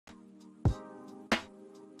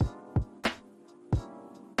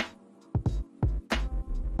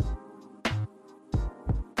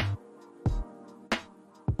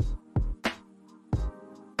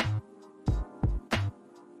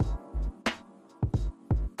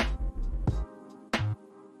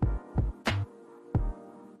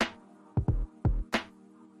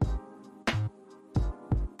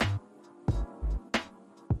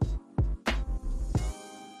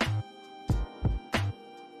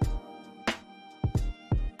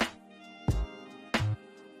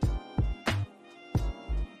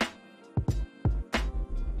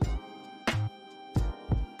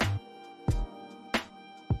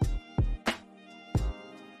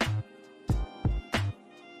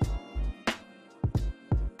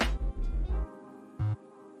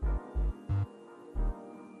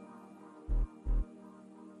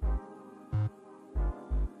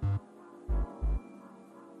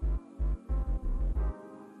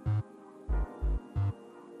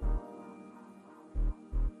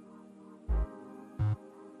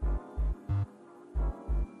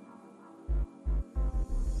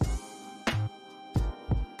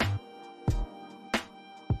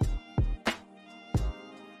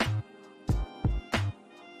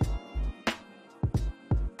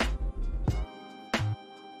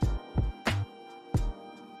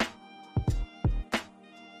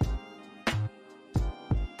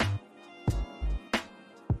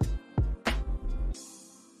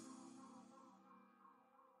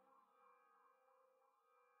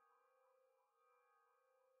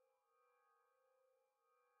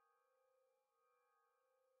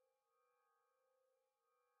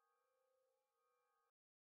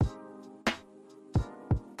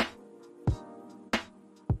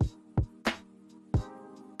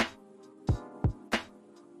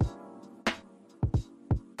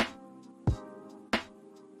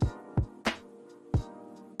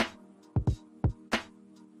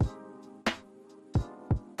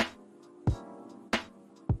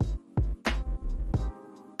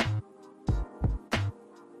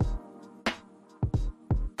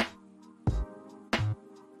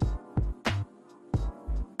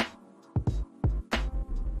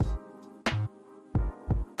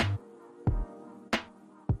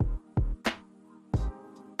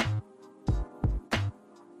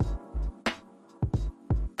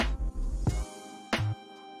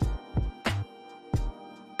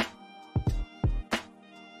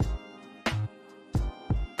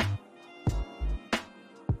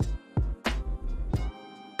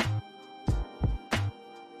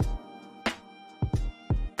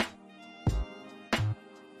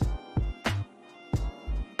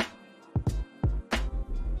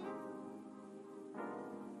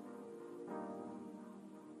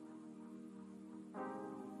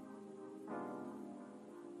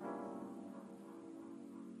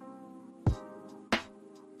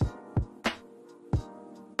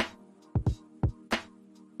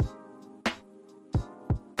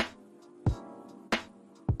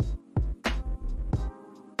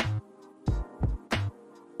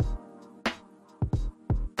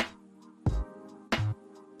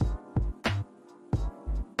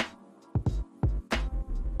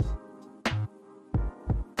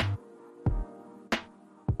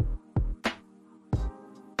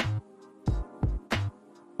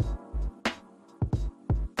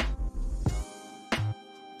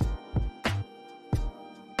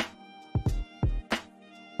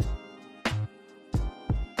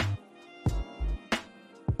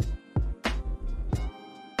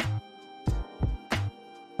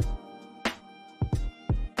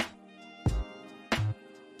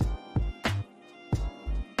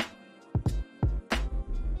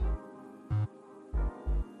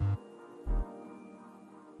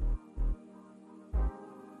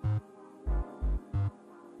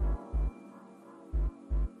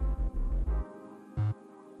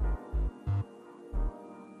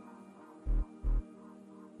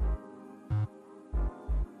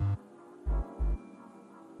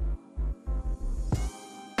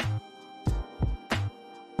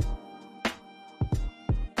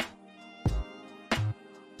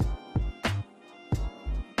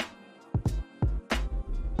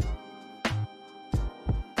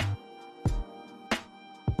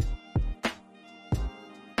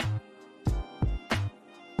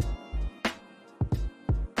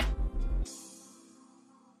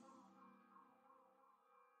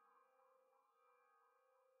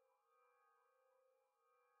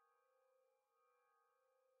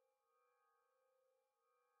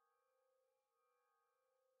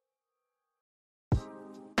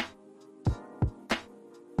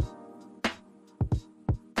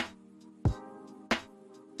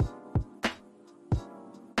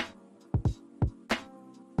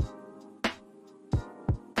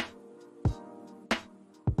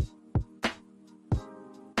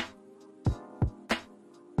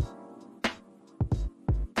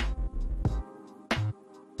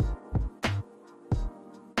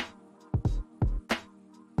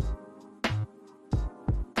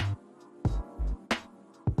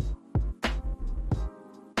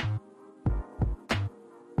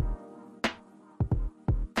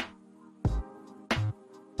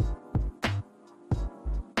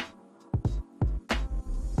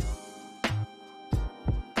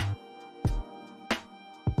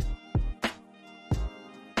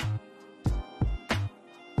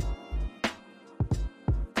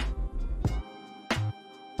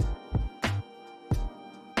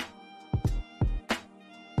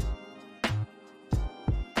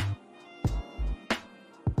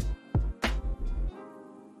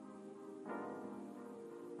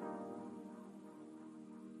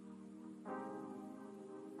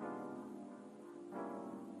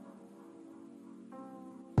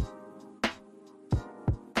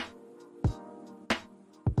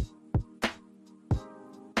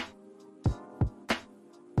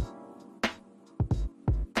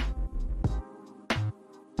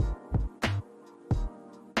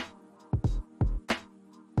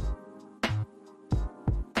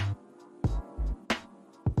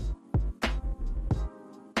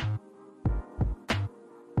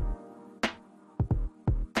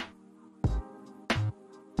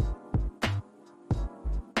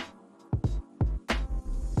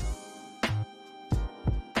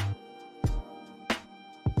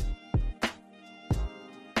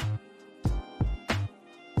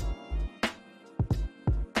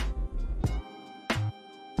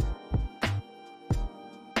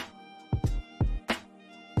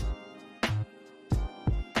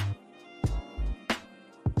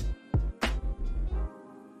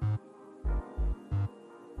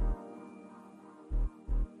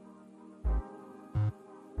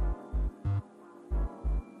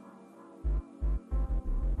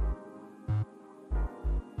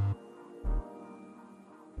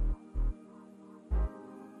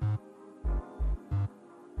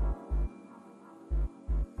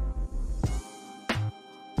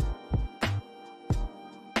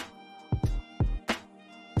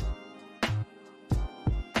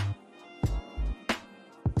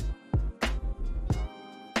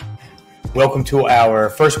Welcome to our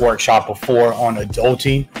first workshop of 4 on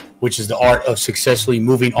adulting, which is the art of successfully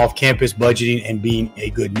moving off campus, budgeting, and being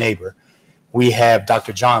a good neighbor. We have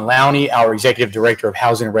Dr. John Lowney, our Executive Director of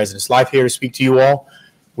Housing and Residence Life, here to speak to you all.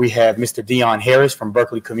 We have Mr. Dion Harris from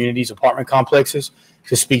Berkeley Communities Apartment Complexes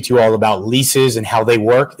to speak to you all about leases and how they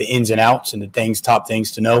work, the ins and outs, and the top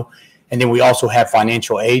things to know. And then we also have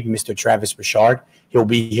financial aid, Mr. Travis Bouchard. He'll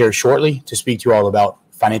be here shortly to speak to you all about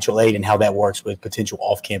financial aid and how that works with potential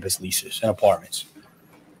off-campus leases and apartments.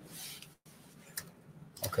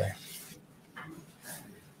 Okay.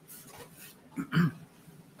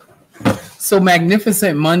 So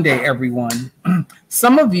Magnificent Monday, everyone.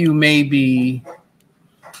 Some of you may be,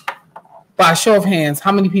 by a show of hands,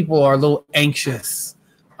 how many people are a little anxious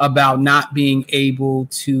about not being able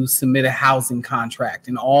to submit a housing contract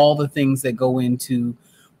and all the things that go into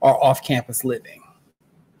our off-campus living,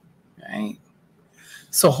 right?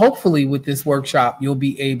 So hopefully with this workshop, you'll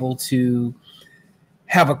be able to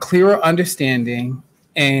have a clearer understanding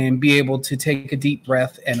and be able to take a deep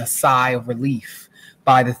breath and a sigh of relief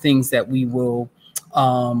by the things that we will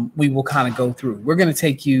kind of go through. We're going to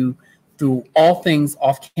take you through all things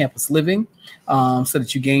off-campus living so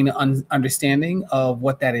that you gain an understanding of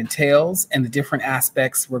what that entails and the different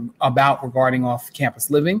aspects regarding off-campus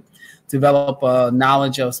living, develop a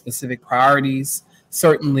knowledge of specific priorities,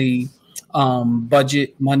 certainly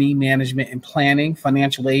budget, money management, and planning,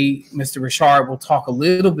 financial aid. Mr. Richard will talk a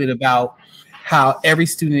little bit about how every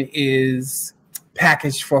student is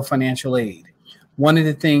packaged for financial aid. One of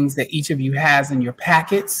the things that each of you has in your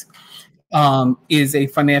packets is a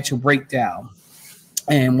financial breakdown.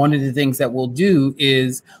 And one of the things that we'll do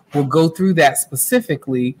is we'll go through that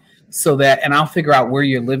specifically so that, and I'll figure out where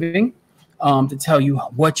you're living to tell you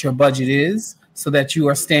what your budget is so that you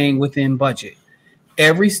are staying within budget.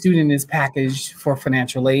 Every student is packaged for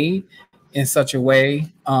financial aid in such a way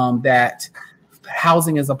that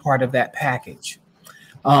housing is a part of that package.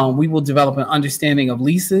 We will develop an understanding of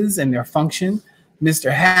leases and their function. Mr.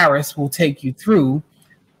 Harris will take you through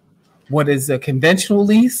what is a conventional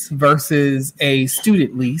lease versus a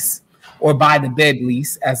student lease or by the bed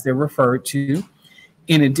lease, as they're referred to.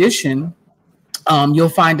 In addition, you'll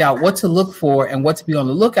find out what to look for and what to be on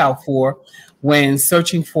the lookout for when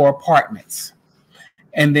searching for apartments.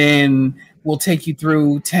 And then we'll take you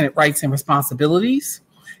through tenant rights and responsibilities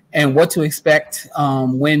and what to expect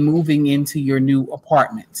when moving into your new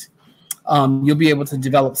apartment. You'll be able to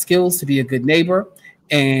develop skills to be a good neighbor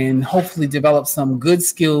and hopefully develop some good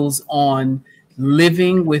skills on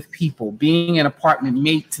living with people, being an apartment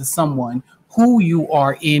mate to someone who you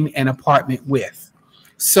are in an apartment with.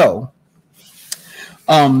 So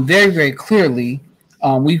very, very clearly,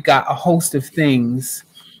 we've got a host of things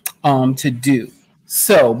to do.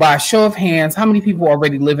 So by a show of hands, how many people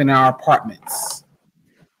already live in our apartments?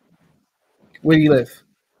 Where do you live?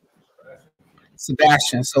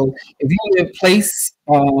 Sebastian. So if you live place,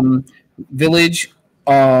 village,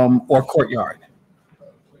 or courtyard?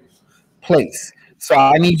 Place. So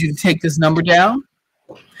I need you to take this number down,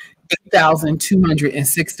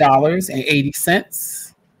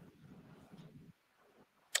 $8,206.80.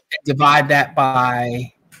 And divide that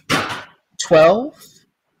by 12.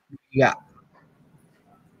 You got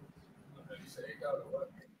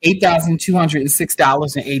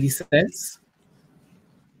 $8,206.80.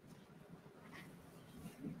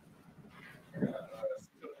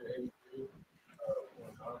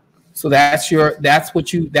 So that's your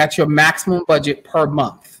maximum budget per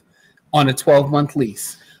month on a 12-month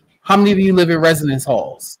lease. How many of you live in residence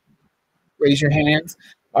halls? Raise your hands.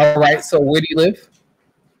 All right. So where do you live?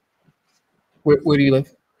 Where do you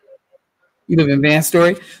live? You live in Van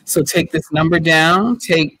Story. So take this number down.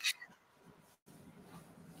 Take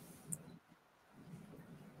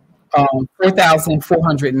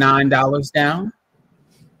 $4,409 down,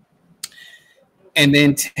 and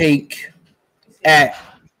then take at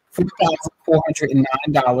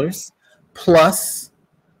 $4,409 plus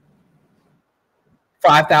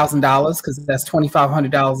 $5,000 because that's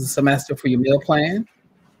 $2,500 a semester for your meal plan.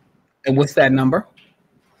 And what's that number?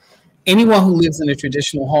 Anyone who lives in a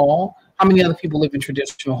traditional hall, how many other people live in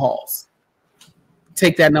traditional halls?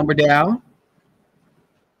 Take that number down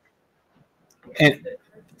and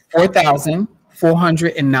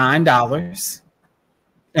 $4,409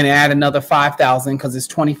 and add another $5,000 because it's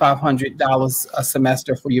 $2,500 a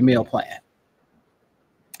semester for your meal plan.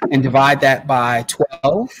 And divide that by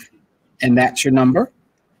 12, and that's your number.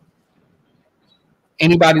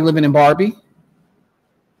 Anybody living in Barbie?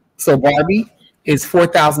 So Barbie is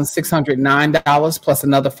 $4,609 plus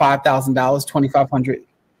another $5,000, $2,500.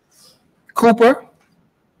 Cooper?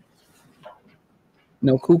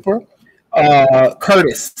 No Cooper.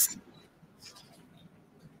 Curtis.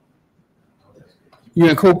 You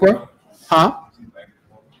in Cooper? Huh?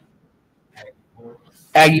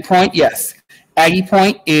 Aggie Point, yes. Aggie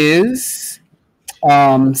Point is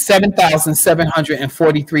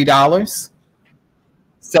 $7,743.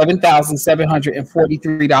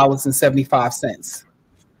 $7,743.75.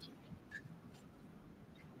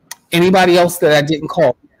 Anybody else that I didn't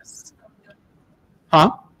call? Yes.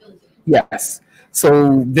 Huh? Yes.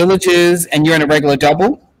 So Villages, and you're in a regular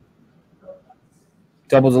double?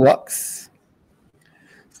 Double deluxe.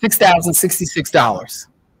 $6,066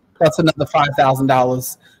 plus another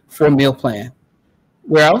 $5,000 for a meal plan.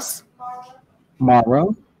 Where else?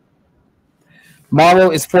 Morrow. Morrow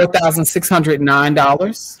is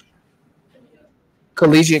 $4,609.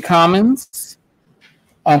 Collegiate Commons.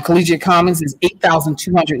 Collegiate Commons is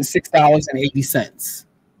 $8,206.80.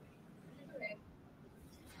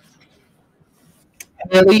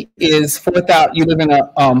 Haley is $4,000. You live in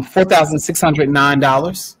a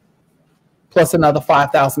 $4,609 plus another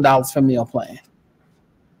 $5,000 for meal plan.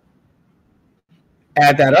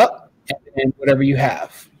 Add that up and whatever you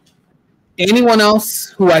have. Anyone else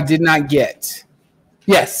who I did not get?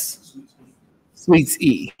 Yes. Suites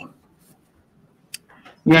E.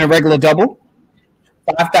 You're in a regular double?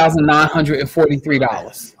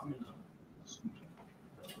 $5,943.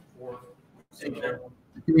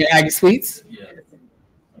 You're in Aggie Suites?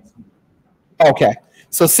 Okay.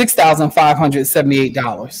 So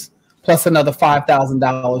 $6,578 plus another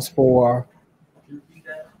 $5,000 for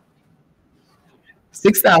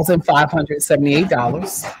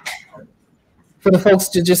 $6,578. For the folks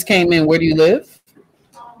that just came in, where do you live?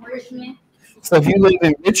 Richmond. So if you live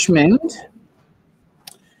in Richmond,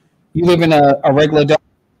 you live in a regular double?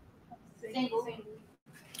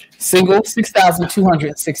 Single,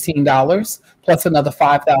 $6,216 plus another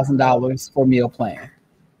 $5,000 for meal plan.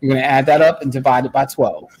 You're going to add that up and divide it by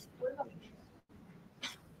 12.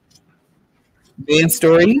 Van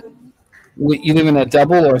story, you live in a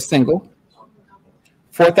double or a single?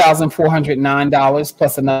 $4,409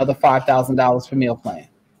 plus another $5,000 for meal plan.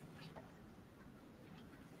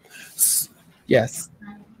 Yes.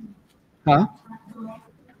 Huh?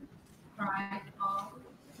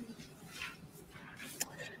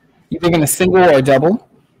 You live in a single or a double?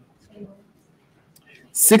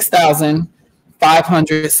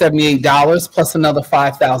 $6,578 plus another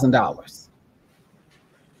 $5,000.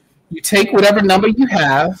 You take whatever number you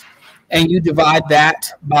have and you divide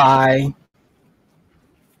that by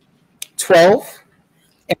 12,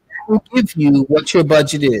 and that will give you what your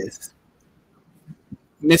budget is.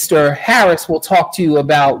 Mr. Harris will talk to you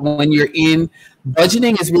about when you're in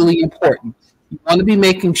budgeting is really important. You want to be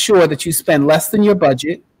making sure that you spend less than your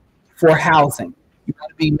budget for housing.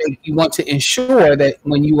 You want to ensure that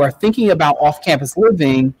when you are thinking about off-campus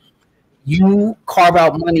living, you carve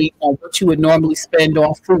out money on what you would normally spend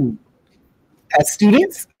on food. As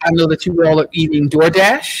students, I know that you all are eating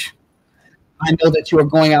DoorDash. I know that you are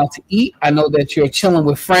going out to eat. I know that you're chilling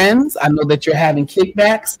with friends. I know that you're having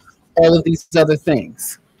kickbacks, all of these other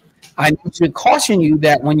things. I need to caution you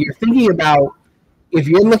that when you're thinking about, if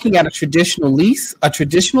you're looking at a traditional lease,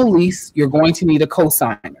 you're going to need a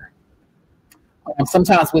cosigner.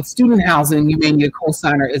 Sometimes with student housing, you may need a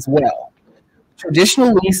cosigner as well.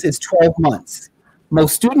 Traditional lease is 12 months.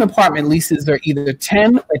 Most student apartment leases are either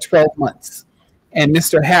 10 or 12 months. And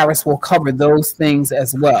Mr. Harris will cover those things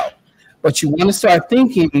as well. But you want to start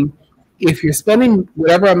thinking, if you're spending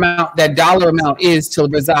whatever amount, that dollar amount is to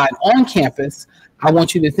reside on campus, I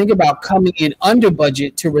want you to think about coming in under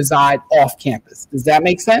budget to reside off campus. Does that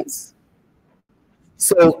make sense?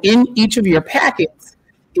 So in each of your packets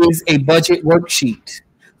is a budget worksheet.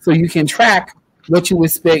 So you can track what you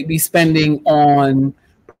would be spending on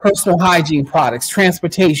personal hygiene products,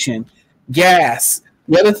 transportation, gas.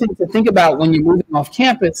 The other thing to think about when you're moving off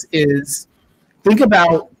campus is think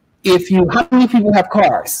about how many people have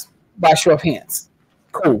cars by show of hands?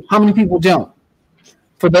 Cool. How many people don't?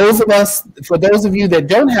 For those of you that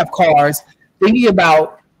don't have cars, thinking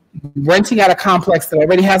about renting out a complex that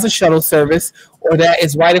already has a shuttle service or that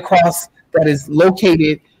is right across, that is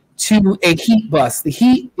located to a heat bus. The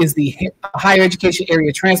heat is the higher education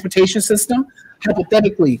area transportation system.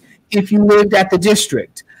 Hypothetically, if you lived at the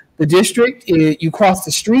district, you cross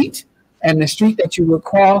the street, and the street that you would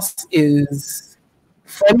cross is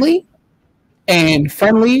Friendly, and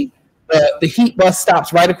Friendly, the heat bus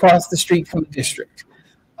stops right across the street from the district,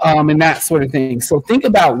 and that sort of thing. So think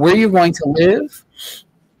about where you're going to live,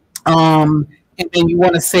 and then you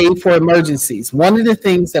want to save for emergencies. One of the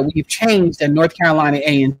things that we've changed at North Carolina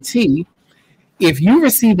A&T, if you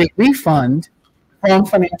receive a refund from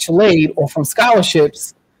financial aid or from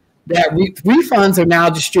scholarships, that refunds are now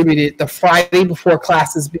distributed the Friday before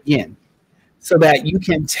classes begin. so that you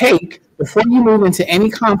can take, before you move into any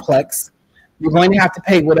complex, you're going to have to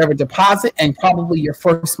pay whatever deposit and probably your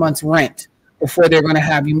first month's rent before they're going to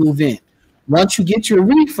have you move in. Once you get your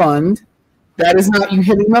refund, that is not you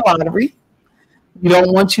hitting the lottery. We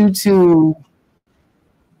don't want you to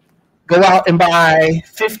go out and buy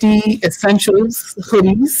 50 essentials,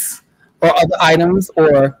 hoodies, or other items,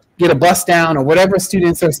 or get a bus down, or whatever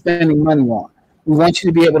students are spending money on. We want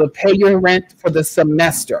you to be able to pay your rent for the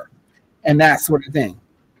semester and that sort of thing.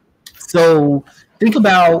 So think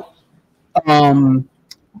about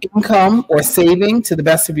income or saving to the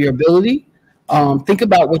best of your ability. Think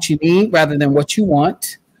about what you need rather than what you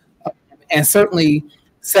want. And certainly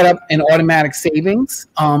set up an automatic savings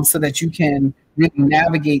so that you can really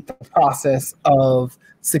navigate the process of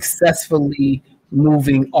successfully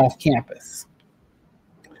moving off campus.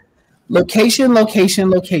 Location, location,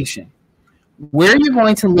 location. Where you're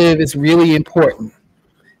going to live is really important.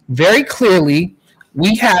 Very clearly,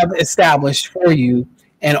 we have established for you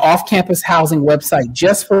an off-campus housing website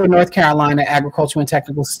just for North Carolina Agricultural and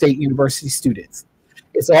Technical State University students.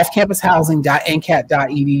 It's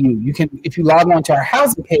offcampushousing.ncat.edu. You can, if you log on to our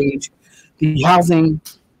housing page, the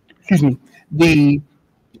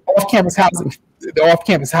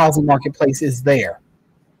off-campus housing marketplace is there.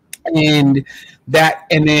 And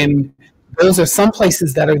then those are some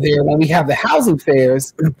places that are there. When we have the housing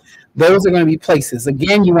fairs, those are going to be places.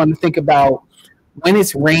 Again, you want to think about when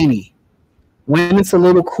it's rainy, when it's a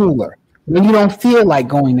little cooler, when you don't feel like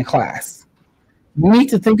going to class. You need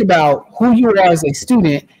to think about who you are as a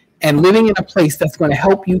student and living in a place that's going to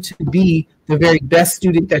help you to be the very best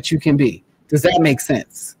student that you can be. Does that make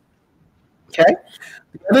sense? Okay.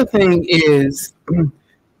 The other thing is to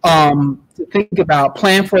think about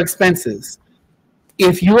plan for expenses.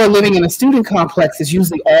 If you are living in a student complex, it's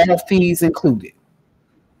usually all fees included.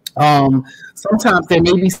 Sometimes there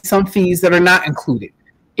may be some fees that are not included.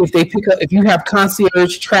 If you have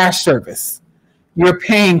concierge trash service, you're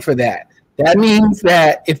paying for that. That means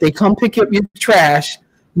that if they come pick up your trash,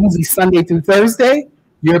 usually Sunday through Thursday,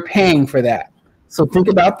 you're paying for that. So think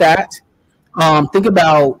about that. Think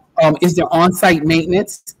about, is there on-site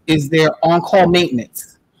maintenance? Is there on-call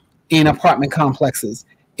maintenance in apartment complexes?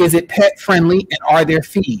 Is it pet friendly, and are there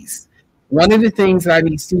fees? One of the things that I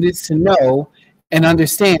need students to know and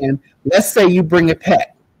understand, let's say you bring a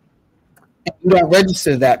pet and you don't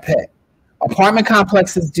register that pet. Apartment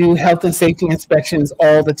complexes do health and safety inspections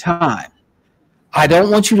all the time. I don't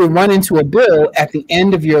want you to run into a bill at the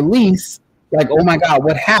end of your lease like, oh my God,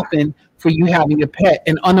 what happened for you having a pet,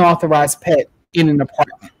 an unauthorized pet in an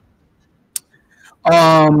apartment?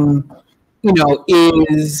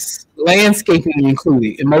 Is landscaping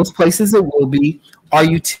included? In most places it will be. Are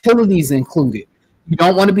utilities included? You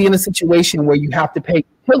don't want to be in a situation where you have to pay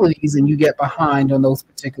utilities and you get behind on those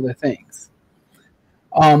particular things.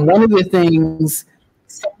 One of the things,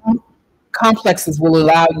 some complexes will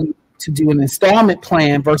allow you to do an installment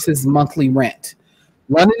plan versus monthly rent.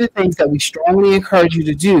 One of the things that we strongly encourage you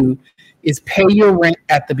to do is pay your rent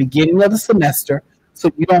at the beginning of the semester so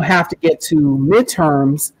you don't have to get to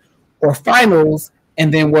midterms or finals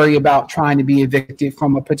and then worry about trying to be evicted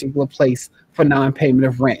from a particular place for non-payment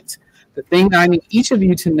of rent. The thing I need each of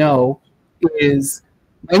you to know is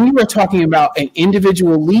when you are talking about an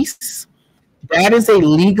individual lease, that is a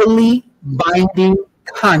legally binding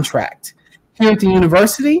contract. Here at the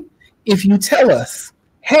university, if you tell us,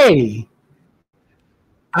 hey,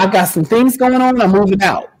 I've got some things going on, I'm moving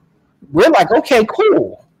out, we're like, okay,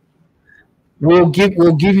 cool. We'll give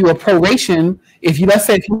you a proration. Let's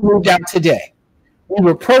say if you moved out today, we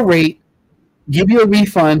will prorate, give you a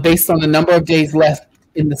refund based on the number of days left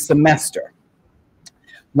in the semester.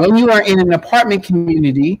 When you are in an apartment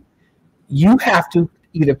community, you have to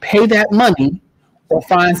either pay that money or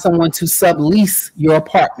find someone to sublease your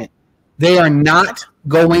apartment. They are not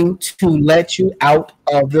going to let you out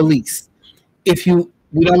of the lease. We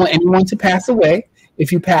don't want anyone to pass away.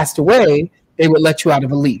 If you passed away, they would let you out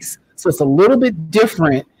of a lease. So it's a little bit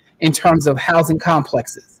different in terms of housing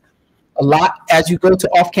complexes. As you go to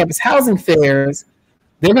off-campus housing fairs,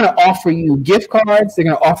 they're going to offer you gift cards. They're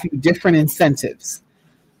going to offer you different incentives.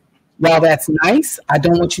 While that's nice, I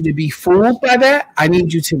don't want you to be fooled by that. I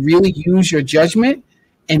need you to really use your judgment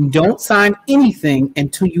and don't sign anything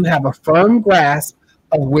until you have a firm grasp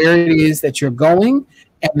of where it is that you're going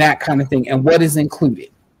and that kind of thing, and what is included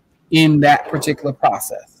in that particular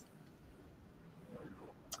process.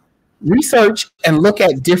 Research and look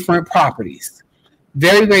at different properties.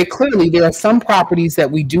 Very, very clearly, there are some properties that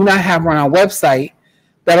we do not have on our website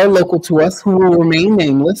that are local to us who will remain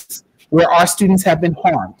nameless, where our students have been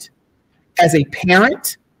harmed. As a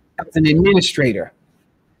parent, as an administrator,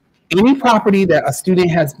 Any property that a student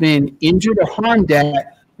has been injured or harmed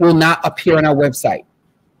at will not appear on our website,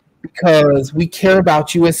 because we care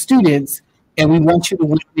about you as students and we want you to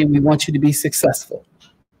win and we want you to be successful.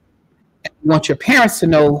 And we want your parents to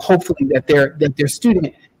know, hopefully, that their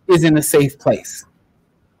student is in a safe place.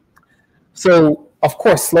 So, of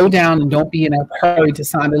course, slow down and don't be in a hurry to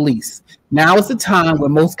sign a lease. Now is the time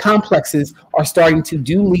when most complexes are starting to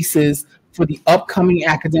do leases for the upcoming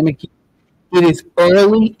academic year. It is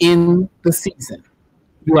early in the season.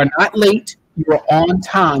 You are not late. You are on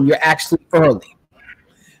time. You're actually early.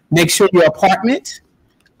 Make sure your apartment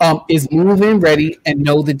is move-in ready and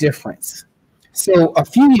know the difference. So a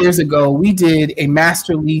few years ago, we did a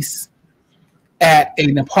master lease at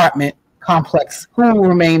an apartment complex who will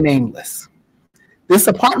remain nameless. This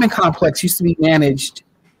apartment complex used to be managed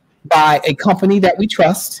by a company that we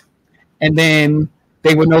trust, and then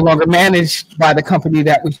they were no longer managed by the company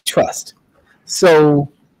that we trust. So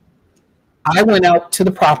I went out to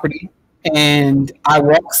the property and I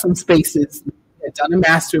walked some spaces. We had done a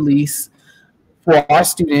master lease for our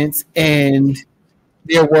students, and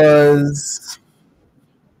there was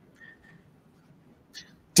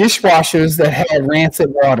dishwashers that had rancid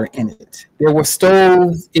water in it. There were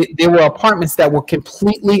stoves. There were apartments that were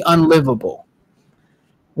completely unlivable.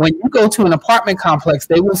 When you go to an apartment complex,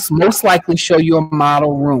 they will most likely show you a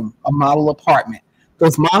model room, a model apartment.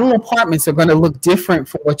 Those model apartments are going to look different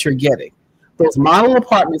for what you're getting. Those model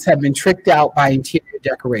apartments have been tricked out by interior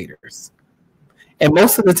decorators. And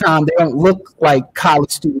most of the time, they don't look like college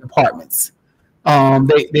student apartments.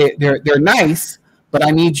 They're nice, but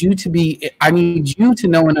I need you to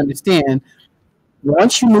know and understand,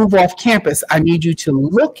 once you move off campus, I need you to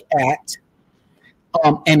look at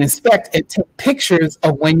and inspect and take pictures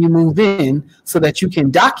of when you move in so that you can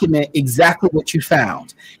document exactly what you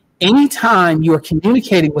found. Anytime you are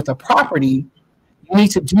communicating with a property, you need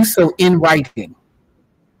to do so in writing.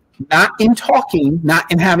 Not in talking,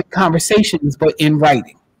 not in having conversations, but in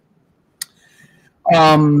writing.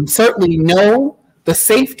 Certainly know the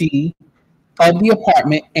safety of the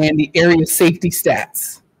apartment and the area safety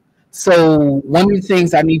stats. So one of the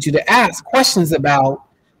things I need you to ask questions about,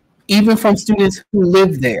 even from students who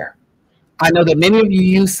live there. I know that many of you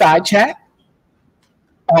use side chat.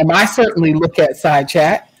 I certainly look at side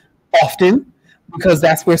chat often because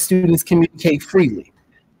that's where students communicate freely.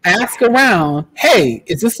 Ask around, hey,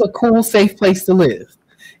 is this a cool, safe place to live?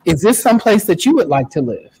 Is this someplace that you would like to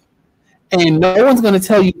live? And no one's going to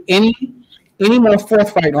tell you any more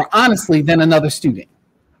forthright or honestly than another student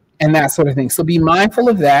and that sort of thing. So be mindful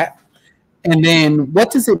of that. And then what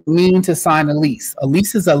does it mean to sign a lease? A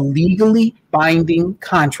lease is a legally binding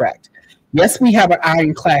contract. Yes, we have an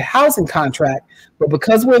ironclad housing contract, but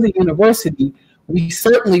because we're the university, we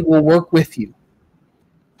certainly will work with you.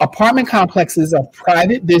 Apartment complexes are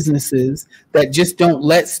private businesses that just don't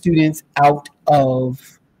let students out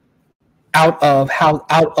of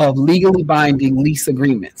legally binding lease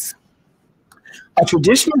agreements. A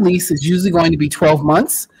traditional lease is usually going to be 12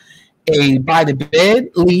 months. A by-the-bed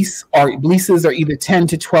lease or leases are either 10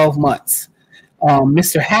 to 12 months.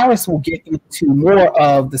 Mr. Harris will get into more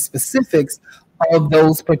of the specifics of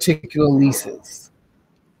those particular leases.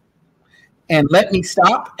 And let me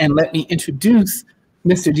stop and let me introduce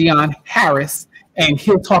Mr. Dion Harris, and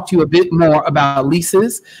he'll talk to you a bit more about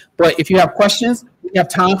leases. But if you have questions, we have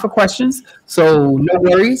time for questions, so no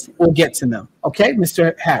worries, we'll get to them. Okay,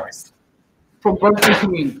 Mr. Harris, for Berkeley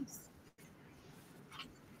Communities.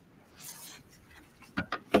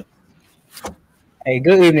 Hey,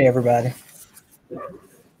 good evening, everybody.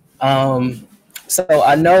 So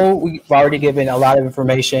I know we've already given a lot of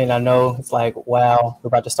information. I know it's like, wow, we're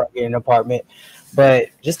about to start getting an apartment, but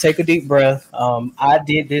just take a deep breath. I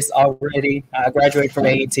did this already. I graduated from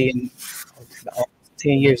AET 10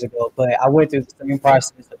 years ago, but I went through the same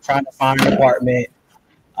process of trying to find an apartment,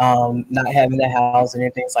 not having the house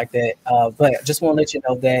and things like that. But I just want to let you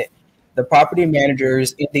know that the property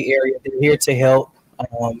managers in the area, they're here to help.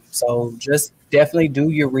 So just definitely do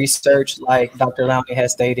your research, like Dr. Lowney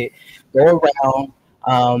has stated. Go around.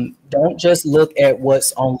 Don't just look at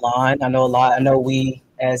what's online. I know we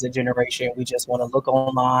as a generation, we just want to look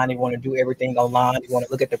online. We want to do everything online. We want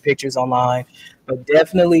to look at the pictures online. But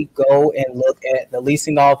definitely go and look at the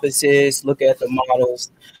leasing offices, look at the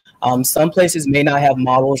models. Some places may not have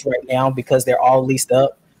models right now because they're all leased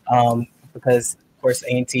up. Because, of course,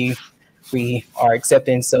 A&T, we are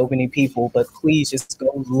accepting so many people, but please just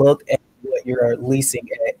go look at what you're leasing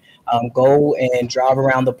at. Go and drive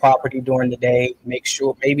around the property during the day. Make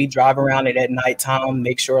sure, maybe drive around it at nighttime.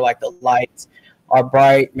 Make sure like the lights are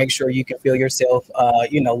bright. Make sure you can feel yourself,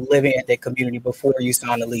 living at that community before you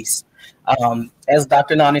sign a lease. As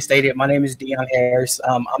Dr. Nani stated, my name is Dion Harris.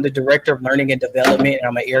 I'm the Director of Learning and Development, and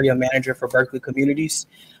I'm an area manager for Berkeley Communities.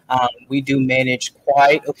 We do manage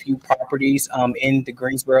quite a few properties in the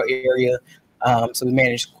Greensboro area. So we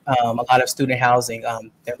manage a lot of student housing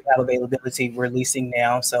that we have availability. We're leasing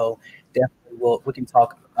now, so definitely we can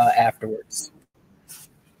talk afterwards.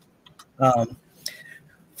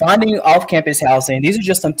 Finding off-campus housing. These are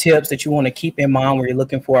just some tips that you want to keep in mind when you're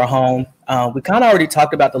looking for a home. We kind of already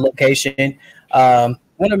talked about the location. Want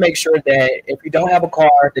to make sure that if you don't have a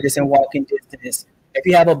car, that it's in walking distance. If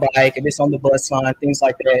you have a bike, if it's on the bus line, things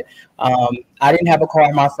like that. I didn't have a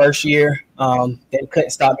car my first year. They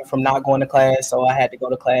couldn't stop me from not going to class, so I had to go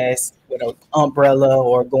to class with an umbrella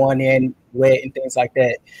or going in wet and things like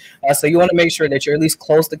that. So you want to make sure that you're at least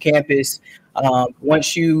close to campus.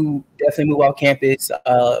 Once you definitely move off campus,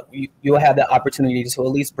 you'll have the opportunity to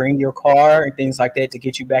at least bring your car and things like that to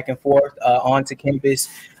get you back and forth onto campus.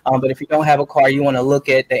 But if you don't have a car, you want to look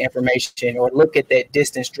at the information or look at that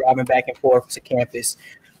distance driving back and forth to campus.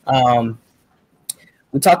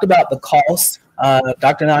 We talked about the cost.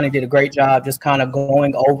 Dr. Nani did a great job just kind of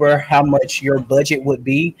going over how much your budget would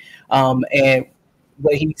be. And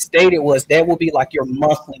what he stated was that will be like your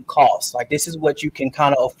monthly cost. Like this is what you can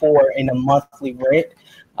kind of afford in a monthly rent.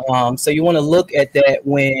 So you want to look at that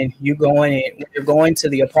when you're going to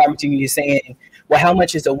the apartment and you're saying, well, how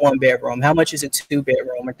much is a 1-bedroom? How much is a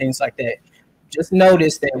 2-bedroom and things like that? Just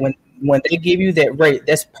notice that when they give you that rate,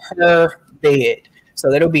 that's per bed. So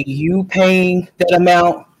that'll be you paying that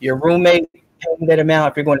amount, your roommate paying that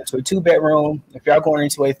amount. If you're going into a 2-bedroom, if you're going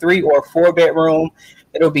into a 3 or 4-bedroom,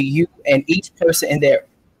 it'll be you and each person in their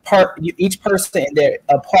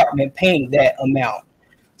apartment paying that amount.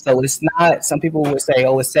 So it's not, some people would say,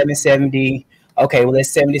 oh, it's $770. Okay, well,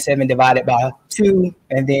 that's 77 divided by 2.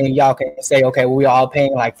 And then y'all can say, okay, well, we're all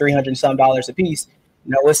paying like $300 and some a piece.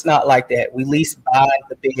 No, it's not like that. We lease by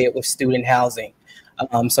the bed with student housing.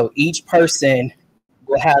 So each person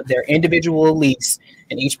will have their individual lease,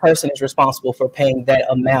 and each person is responsible for paying that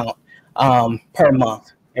amount per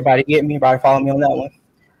month. Everybody get me? Everybody follow me on that one?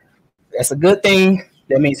 That's a good thing.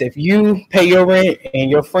 That means if you pay your rent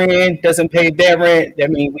and your friend doesn't pay their rent, that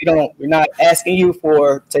means we're not asking you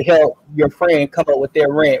to help your friend come up with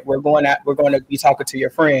their rent. We're going to be talking to your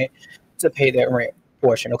friend to pay that rent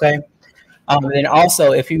portion, okay? And then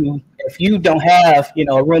also, if you don't have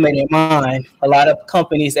a roommate in mind, a lot of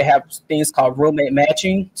companies, they have things called roommate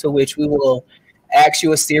matching, to which we will ask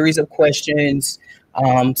you a series of questions.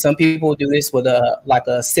 Some people do this with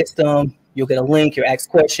a system. You'll get a link, you ask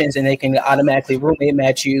questions, and they can automatically roommate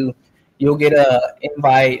match you. You'll get an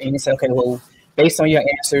invite, and you say, okay, well, based on your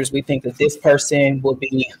answers, we think that this person will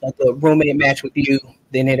be like a roommate match with you.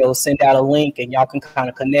 Then it'll send out a link, and y'all can kind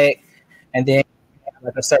of connect, and then have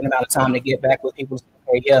like a certain amount of time to get back with people.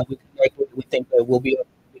 Okay, yeah, we connect with. We think that we'll be a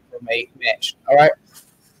roommate match. All right.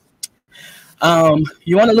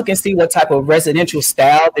 You want to look and see what type of residential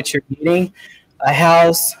style that you're getting. A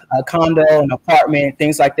house, a condo, an apartment,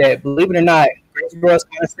 things like that. Believe it or not, Greensboro is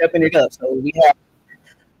kind of stepping it up. So we have,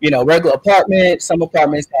 regular apartments. Some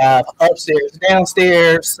apartments have upstairs,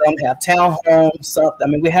 downstairs. Some have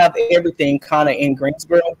townhomes. We have everything kind of in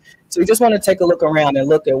Greensboro. So we just want to take a look around and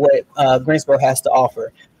look at what Greensboro has to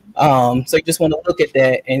offer. So you just want to look at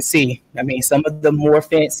that and see. Some of the more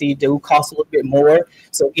fancy do cost a little bit more.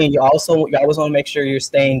 So again, you always want to make sure you're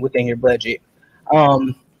staying within your budget.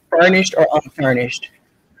 Furnished or unfurnished.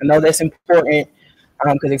 I know that's important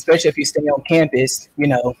because especially if you stay on campus,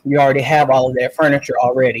 you already have all of that furniture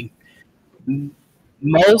already.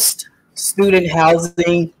 Most student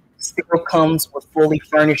housing still comes with fully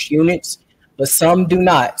furnished units, but some do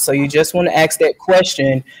not. So you just want to ask that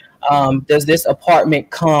question, does this apartment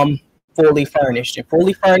come fully furnished? And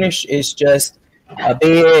fully furnished is just a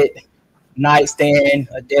bed, nightstand,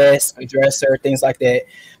 a desk, a dresser, things like that.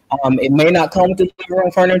 It may not come with the living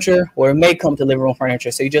room furniture, or it may come to living room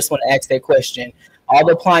furniture. So you just want to ask that question. All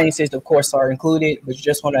the appliances, of course, are included, but you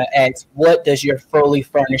just want to ask, what does your fully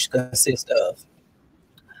furnished consist of?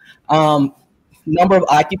 Number of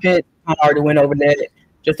occupants, I already went over that.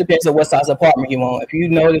 Just depends on what size apartment you want. If you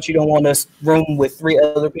know that you don't want a room with 3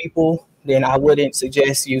 other people, then I wouldn't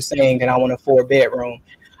suggest you saying that I want a 4-bedroom.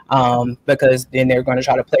 Because then they're going to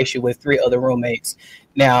try to place you with 3 other roommates.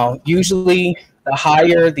 Now, usually the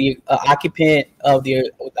higher the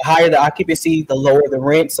higher the occupancy, the lower the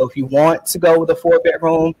rent. So if you want to go with a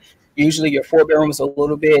 4-bedroom, usually your 4-bedroom is a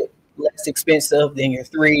little bit less expensive than your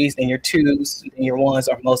 3s, than your 2s, and your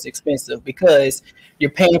 1s are most expensive because you're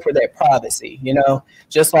paying for that privacy.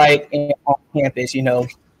 Just like on campus,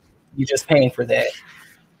 You're just paying for that.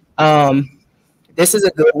 This is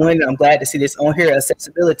a good one. I'm glad to see this on here.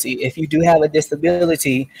 Accessibility. If you do have a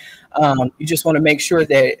disability, you just want to make sure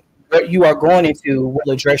that what you are going into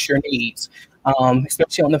will address your needs,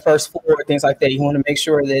 especially on the first floor, things like that. You want to make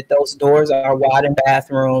sure that those doors are wide in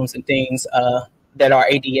bathrooms and things that are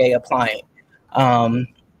ADA appliant.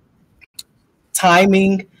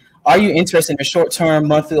 Timing. Are you interested in a short-term,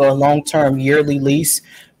 monthly, or long-term yearly lease?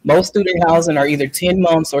 Most student housing are either 10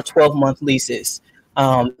 months or 12-month leases.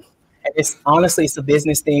 And it's honestly, it's a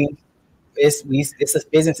business thing. It's a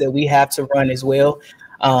business that we have to run as well.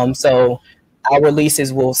 So our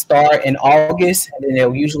leases will start in August, and then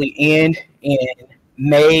they'll usually end in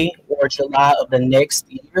May or July of the next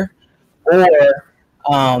year. Or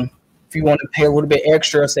if you want to pay a little bit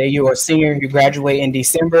extra, say you're a senior, you graduate in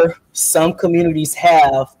December, some communities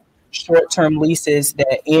have short-term leases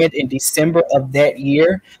that end in December of that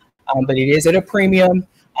year, but it is at a premium,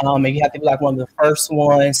 and you have to be like one of the first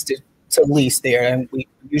ones to lease there, and we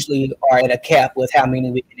usually are at a cap with how many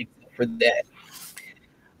we can accept for that.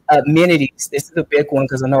 Amenities. This is a big one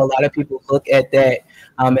because I know a lot of people look at that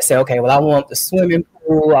and say, okay, well, I want the swimming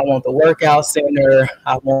pool, I want the workout center,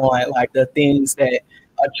 I want like the things that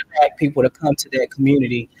attract people to come to that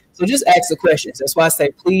community. So just ask the questions. That's why I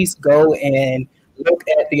say, please go and look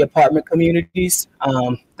at the apartment communities.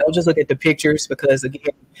 Don't just look at the pictures because,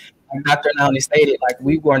 again, like Dr. Nani stated, like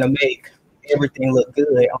we want to make everything look good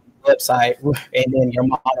on the website and then your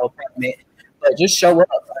model apartment. But just show up.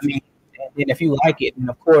 I mean, and then if you like it, then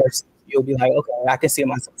of course you'll be like, okay, I can see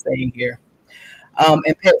myself staying here. And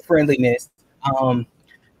pet friendliness.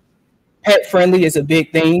 Pet friendly is a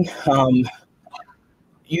big thing.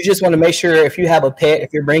 You just want to make sure if you have a pet,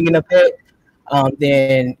 if you're bringing a pet,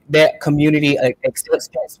 then that community accepts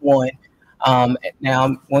pets one.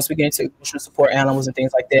 Now, once we get into emotional support animals and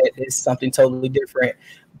things like that, it's something totally different.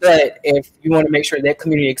 But if you want to make sure that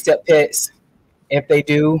community accept pets, if they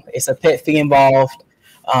do, it's a pet fee involved.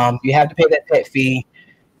 You have to pay that pet fee.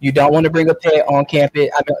 You don't want to bring a pet on campus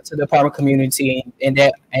to the apartment community, and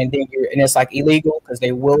it's like illegal because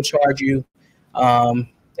they will charge you.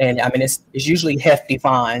 And I mean, it's usually hefty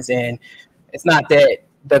fines, and it's not that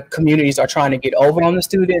the communities are trying to get over on the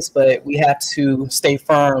students, but we have to stay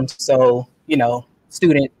firm so,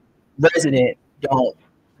 student, resident don't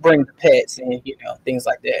bring the pets and, things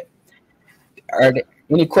like that. Are there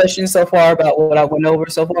any questions so far about what I went over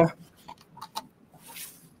so far?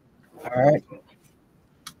 All right.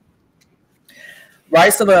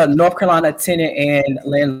 Rights of a North Carolina tenant and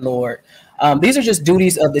landlord. These are just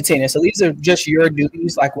duties of the tenant. So these are just your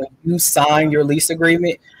duties, like when you sign your lease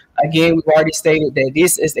agreement. Again, we've already stated that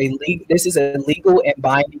this is a legal and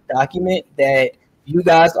binding document that you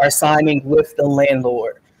guys are signing with the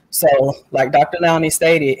landlord. So like Dr. Lowney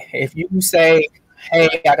stated, if you say,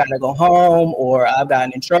 hey, I got to go home, or I've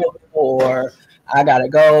gotten in trouble, or I got to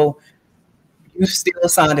go, you still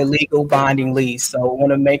signed a legal binding lease. So I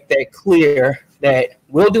want to make that clear that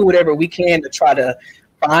we'll do whatever we can to try to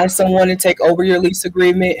find someone to take over your lease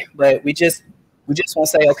agreement, but we just want to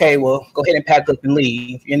say, okay, well, go ahead and pack up and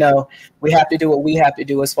leave. We have to do what we have to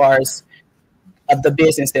do as far as the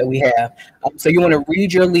business that we have. So you want to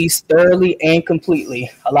read your lease thoroughly and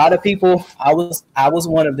completely. A lot of people, I was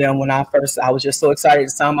one of them when I was just so excited to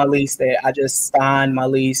sign my lease that I just signed my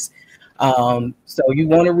lease. So you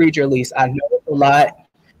want to read your lease. I know it's a lot.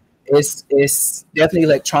 It's definitely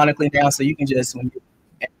electronically now, so you can just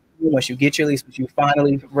once you get your lease, but you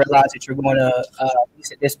finally realize that you're going to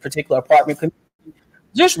lease at this particular apartment community,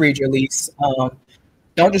 just read your lease.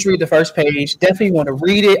 Don't just read the first page. Definitely want to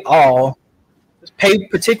read it all. Pay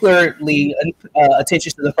particularly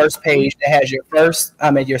attention to the first page that has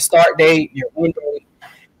your start date, your end date,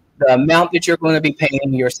 the amount that you're going to be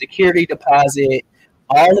paying, your security deposit.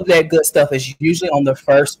 All of that good stuff is usually on the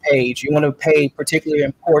first page. You want to pay particular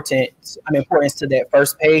importance to that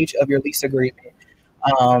first page of your lease agreement.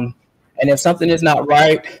 And if something is not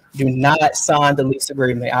right, do not sign the lease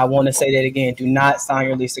agreement. I want to say that again. Do not sign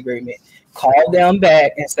your lease agreement. Call them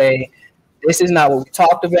back and say, this is not what we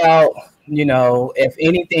talked about. If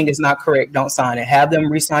anything is not correct, don't sign it. Have them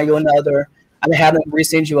resend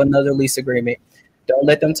you another lease agreement. Don't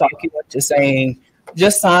let them talk you into saying,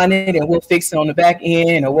 just sign it and we'll fix it on the back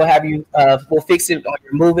end, or we'll fix it on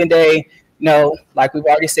your moving day. No, like we've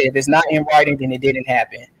already said, if it's not in writing, then it didn't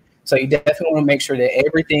happen. So you definitely want to make sure that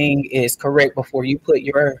everything is correct before you put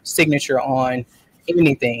your signature on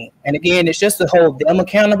anything. And again, it's just to hold them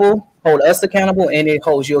accountable, hold us accountable, and it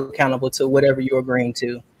holds you accountable to whatever you're agreeing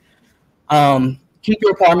to. Keep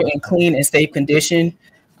your apartment in clean and safe condition.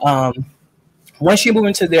 Once you move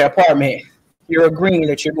into their apartment, you're agreeing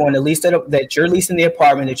that you're going to lease that you're leasing the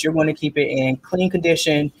apartment, that you're going to keep it in clean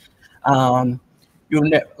condition.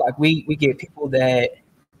 Like we get people that,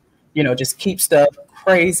 you know, just keep stuff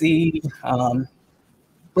crazy,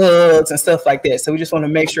 bugs and stuff like that. So we just want to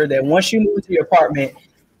make sure that once you move into your apartment,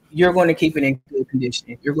 you're going to keep it in good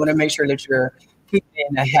condition. You're going to make sure that you're keeping it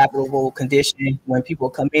in a habitable condition. When people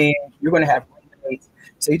come in, you're going to have roommates.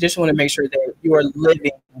 So you just want to make sure that you are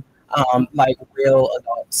living like real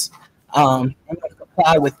adults. I'm going to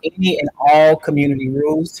comply with any and all community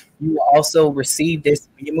rules. You will also receive this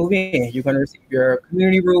when you move in. You're going to receive your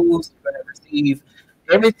community rules. You're going to receive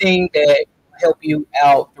everything that will help you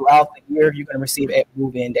out throughout the year. You're going to receive at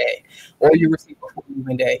move-in day, or you receive before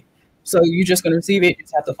move-in day. So you're just going to receive it. You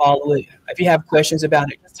just have to follow it. If you have questions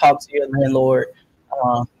about it, just talk to your landlord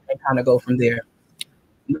and kind of go from there.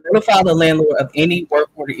 Notify the landlord of any work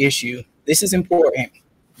order issue. This is important.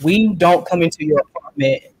 We don't come into your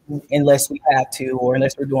apartment unless we have to, or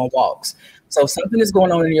unless we're doing walks. So if something is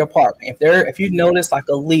going on in your apartment, if you notice like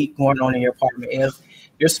a leak going on in your apartment, if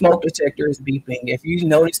your smoke detector is beeping, if you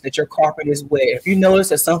notice that your carpet is wet, if you notice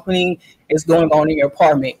that something is going on in your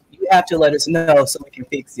apartment, you have to let us know so we can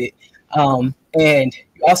fix it. And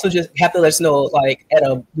you also just have to let us know like at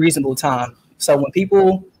a reasonable time. So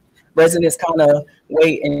when residents kind of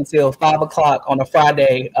wait until 5 o'clock on a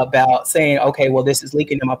Friday about saying, okay, well, this is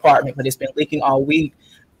leaking in my apartment, but it's been leaking all week.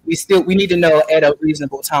 We need to know at a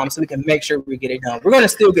reasonable time so we can make sure we get it done. We're going to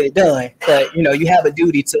still get it done, but you know, you have a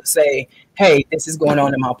duty to say, hey, this is going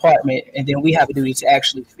on in my apartment, and then we have a duty to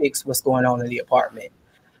actually fix what's going on in the apartment.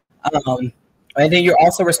 And then you're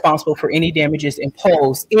also responsible for any damages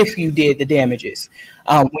imposed if you did the damages.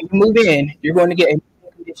 When you move in, you're going to get a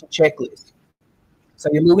moving condition checklist. So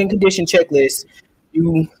your moving condition checklist,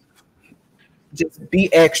 you just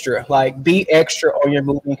be extra on your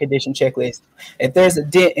moving condition checklist. If there's a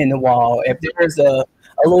dent in the wall, if there's a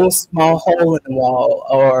little small hole in the wall,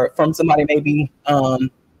 or from somebody maybe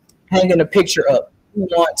hanging a picture up, you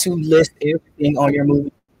want to list everything on your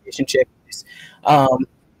moving condition checklist.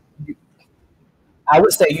 I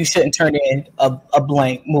would say you shouldn't turn in a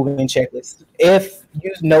blank moving checklist. If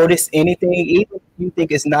you notice anything, even if you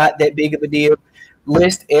think it's not that big of a deal,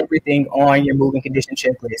 list everything on your moving condition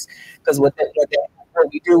checklist. Because what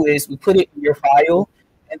we do is we put it in your file,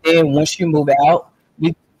 and then once you move out,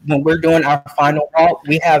 when we're doing our final walk,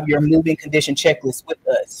 we have your moving condition checklist with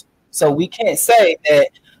us. So we can't say that,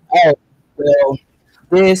 oh, well,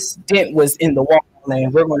 this dent was in the wall,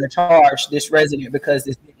 and we're going to charge this resident because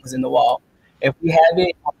this dent was in the wall. If we have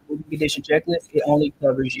it on the moving condition checklist, it only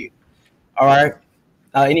covers you. All right.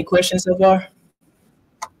 Any questions so far?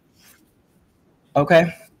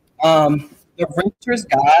 Okay. The renter's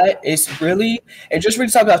guide it just really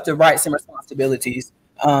talks about the rights and responsibilities.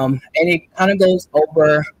 And it kind of goes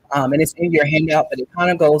over, and it's in your handout, but it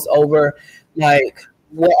kind of goes over like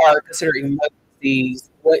what are considered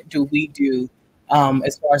emergencies, what do we do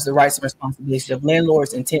as far as the rights and responsibilities of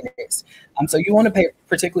landlords and tenants. So you want to pay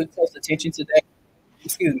particularly close attention to that.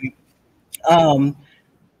 Excuse me.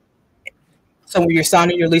 So when you're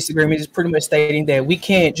signing your lease agreement, it's pretty much stating that we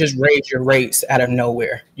can't just raise your rates out of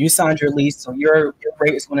nowhere. You signed your lease, so your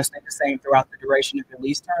rate is going to stay the same throughout the duration of your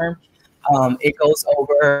lease term. It goes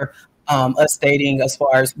over us stating as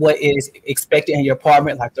far as what is expected in your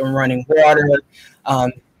apartment, like the running water,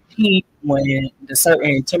 heat when the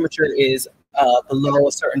certain temperature is below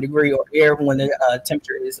a certain degree, or air when the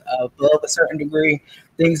temperature is above a certain degree,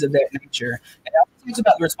 things of that nature. And that talks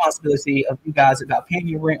about the responsibility of you guys about paying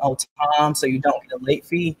your rent on time so you don't get a late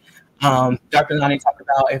fee. Dr. Lonnie talked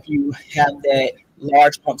about if you have that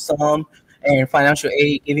large lump sum and financial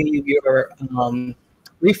aid giving you your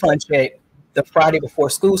refund check the Friday before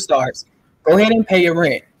school starts, go ahead and pay your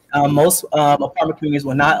rent. Most apartment communities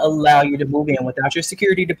will not allow you to move in without your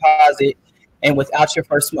security deposit and without your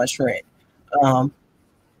first month's rent.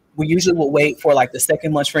 We usually will wait for like the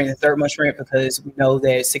second month's rent and third month's rent because we know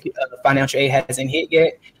that financial aid hasn't hit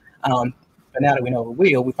yet. But now that we know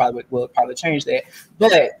we will probably change that.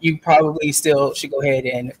 But you probably still should go ahead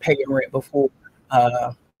and pay your rent before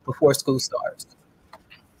school starts.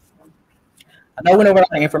 I know we went over a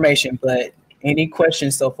lot of information, but any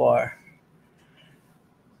questions so far?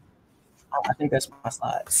 I think that's my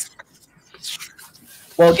slides.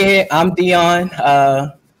 Well, again, I'm Dion.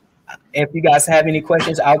 If you guys have any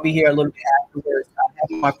questions, I'll be here a little bit afterwards. I have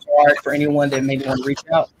my card for anyone that may want to reach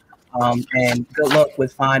out. And good luck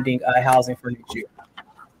with finding housing for next year.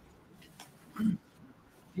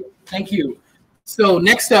 Thank you. So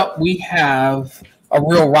next up, we have a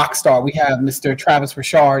real rock star. We have Mr. Travis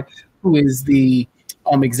Richard, who is the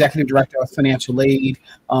Executive Director of Financial Aid.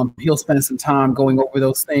 He'll spend some time going over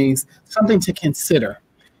those things. Something to consider.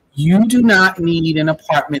 You do not need an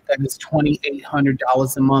apartment that is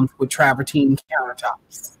 $2,800 a month with travertine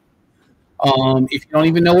countertops. If you don't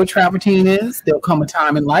even know what travertine is, there'll come a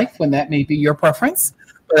time in life when that may be your preference.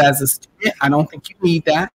 But as a student, I don't think you need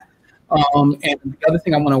that. And the other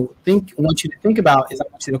thing I want you to think about is I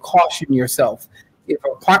want you to caution yourself. If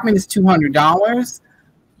an apartment is $200,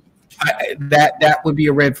 that would be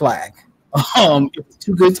a red flag. If it's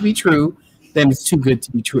too good to be true, then it's too good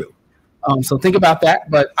to be true. So think about that.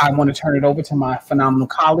 But I want to turn it over to my phenomenal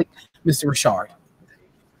colleague, Mr. Richard.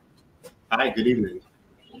 Hi, good evening.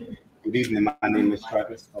 Good evening. My name is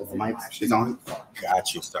Travis. Oh, the mic is on.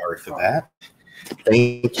 Got you. Sorry for that.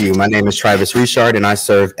 Thank you. My name is Travis Richard, and I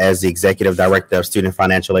serve as the Executive Director of Student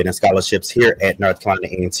Financial Aid and Scholarships here at North Carolina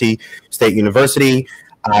A&T State University.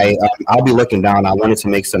 I'll be looking down. I wanted to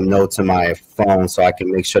make some notes on my phone so I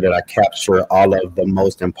can make sure that I capture all of the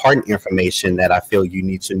most important information that I feel you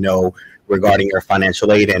need to know regarding your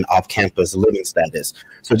financial aid and off-campus living status.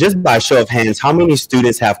 So just by show of hands, how many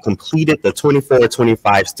students have completed the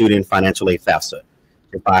 24-25 student financial aid FAFSA?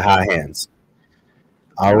 Just by high hands.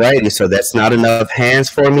 All righty, so that's not enough hands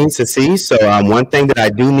for me to see. So one thing that I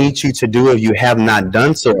do need you to do, if you have not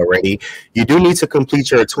done so already, you do need to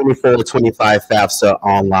complete your 24-25 FAFSA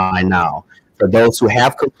online now. For those who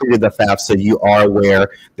have completed the FAFSA, you are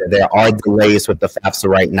aware that there are delays with the FAFSA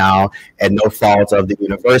right now, and no fault of the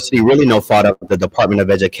university, really no fault of the Department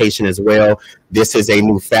of Education as well. This is a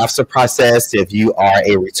new FAFSA process. If you are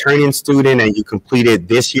a returning student and you completed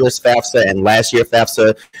this year's FAFSA and last year's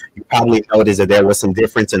FAFSA, you probably noticed that there was some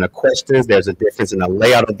difference in the questions. There's a difference in the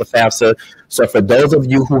layout of the FAFSA. So for those of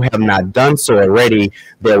you who have not done so already,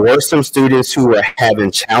 there were some students who were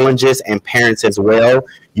having challenges, and parents as well.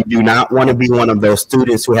 You do not want to be one of those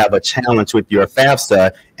students who have a challenge with your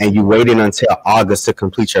FAFSA and you waiting until August to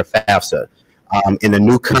complete your FAFSA. In the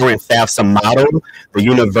new current FAFSA model, the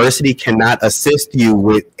university cannot assist you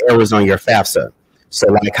with errors on your FAFSA. So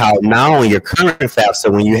like how now on your current FAFSA,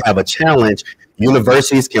 when you have a challenge,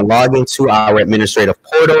 universities can log into our administrative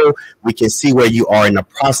portal. We can see where you are in the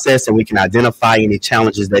process, and we can identify any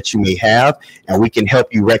challenges that you may have, and we can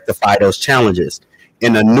help you rectify those challenges.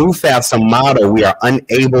 In the new FAFSA model, we are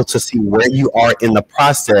unable to see where you are in the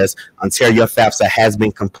process until your FAFSA has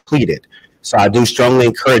been completed. So I do strongly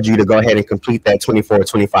encourage you to go ahead and complete that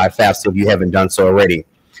 24-25 FAFSA if you haven't done so already.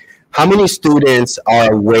 How many students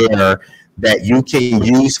are aware that you can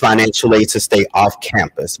use financial aid to stay off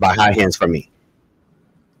campus? By high hands for me.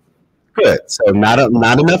 Good. So not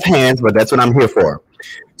enough hands, but that's what I'm here for.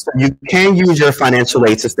 So you can use your financial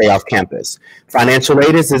aid to stay off campus. Financial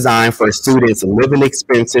aid is designed for students' living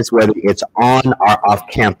expenses, whether it's on or off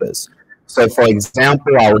campus. So for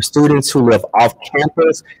example, our students who live off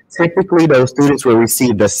campus, typically those students will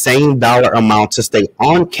receive the same dollar amount to stay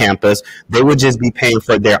on campus. They would just be paying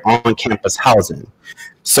for their on-campus housing.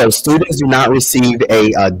 So students do not receive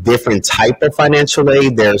a different type of financial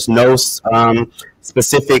aid. There's no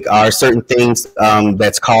specific or certain things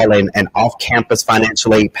that's called an off-campus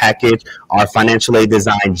financial aid package or financial aid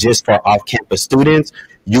designed just for off-campus students.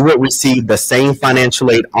 You would receive the same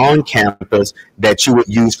financial aid on campus that you would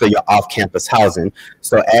use for your off-campus housing.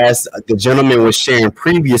 So as the gentleman was sharing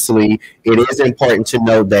previously, it is important to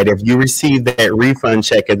note that if you receive that refund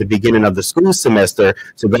check at the beginning of the school semester,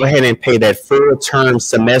 to go ahead and pay that full term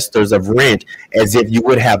semesters of rent as if you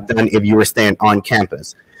would have done if you were staying on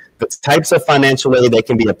campus. The types of financial aid that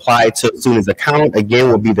can be applied to a student's account, again,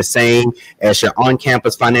 will be the same as your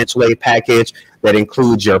on-campus financial aid package. That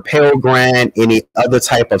includes your Pell Grant, any other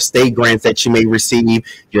type of state grants that you may receive,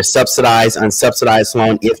 your subsidized, unsubsidized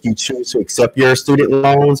loan if you choose to accept your student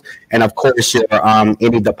loans, and of course your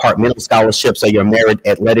any departmental scholarships or your merit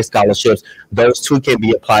athletic scholarships. Those too can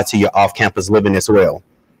be applied to your off-campus living as well.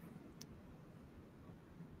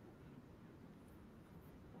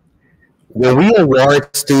 When we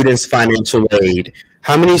award students financial aid,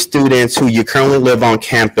 how many students who you currently live on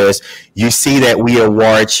campus, you see that we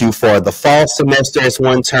award you for the fall semester as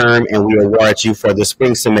one term, and we award you for the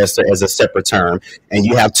spring semester as a separate term. And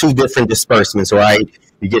you have two different disbursements, right?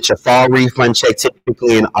 You get your fall refund check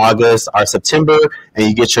typically in August or September, and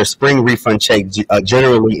you get your spring refund check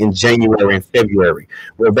generally in January and February.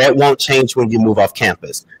 Well, that won't change when you move off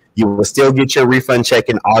campus. You will still get your refund check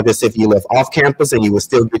in August if you live off campus, and you will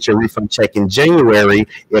still get your refund check in January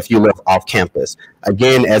if you live off campus.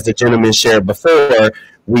 Again, as the gentleman shared before,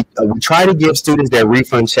 We try to give students their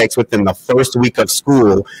refund checks within the first week of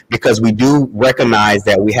school because we do recognize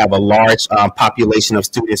that we have a large population of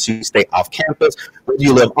students who stay off campus. Whether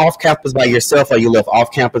you live off campus by yourself or you live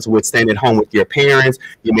off campus with staying at home with your parents,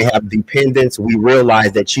 you may have dependents. We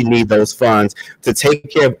realize that you need those funds to take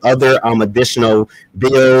care of other additional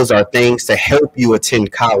bills or things to help you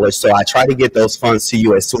attend college. So I try to get those funds to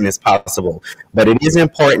you as soon as possible. But it is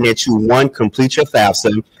important that you, one, complete your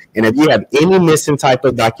FAFSA. And if you have any missing type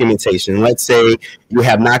of documentation, let's say you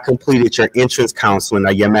have not completed your entrance counseling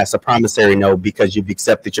or your master promissory note because you've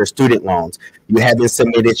accepted your student loans, you haven't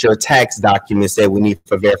submitted your tax documents that we need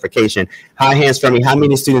for verification. High hands from me, how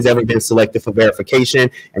many students ever been selected for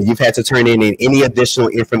verification and you've had to turn in any additional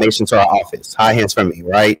information to our office? High hands from me,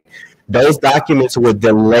 right? Those documents would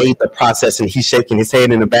delay the process, and he's shaking his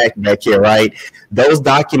head in the back here, right? Those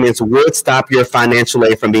documents would stop your financial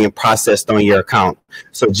aid from being processed on your account.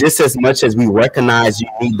 So just as much as we recognize you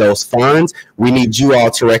need those funds, we need you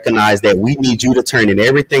all to recognize that we need you to turn in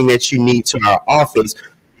everything that you need to our office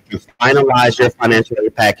to finalize your financial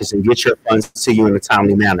aid package and get your funds to you in a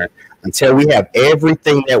timely manner. Until we have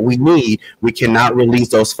everything that we need, we cannot release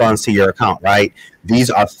those funds to your account, right? These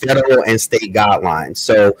are federal and state guidelines.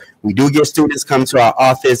 So we do get students come to our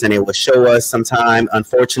office and it will show us sometime,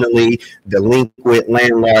 unfortunately, delinquent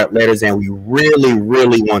landlord letters, and we really,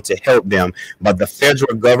 really want to help them. But the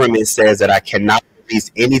federal government says that I cannot release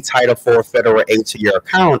any Title IV federal aid to your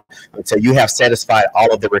account until you have satisfied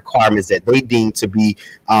all of the requirements that they deem to be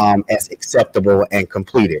as acceptable and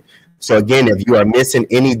completed. So again, if you are missing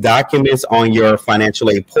any documents on your financial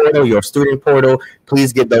aid portal, your student portal,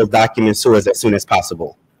 please get those documents to us as soon as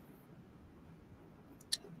possible.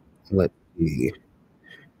 Let's see.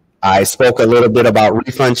 I spoke a little bit about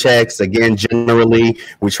refund checks. Again, generally,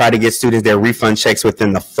 we try to get students their refund checks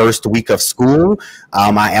within the first week of school.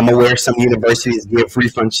 I am aware some universities give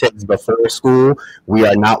refund checks before school. We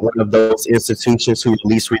are not one of those institutions who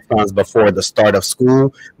release refunds before the start of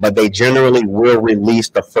school, but they generally will release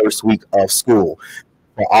the first week of school.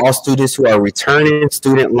 For all students who are returning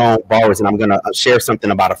student loan borrowers, and I'm going to share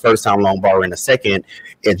something about a first-time loan borrower in a second.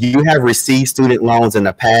 If you have received student loans in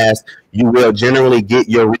the past, you will generally get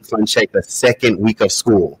your refund check the second week of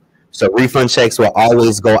school. So refund checks will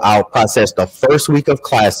always go out, processed the first week of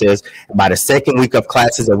classes. And by the second week of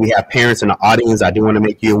classes, if we have parents in the audience, I do want to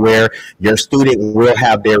make you aware, your student will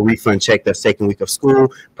have their refund check the second week of school,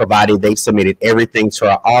 provided they submitted everything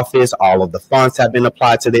to our office. All of the funds have been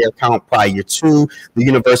applied to their account prior to the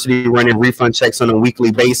university running refund checks on a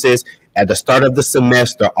weekly basis. At the start of the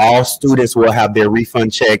semester, all students will have their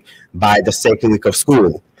refund check by the second week of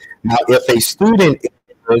school. Now, if a student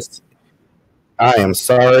is, I am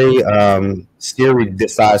sorry, Siri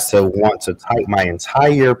decides to want to type my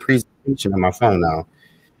entire presentation on my phone now.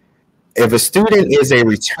 If a student is a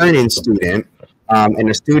returning student and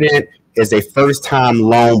a student is a first-time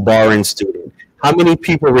loan borrowing student, how many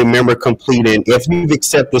people remember completing, if you've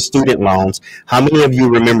accepted student loans, how many of you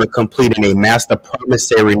remember completing a master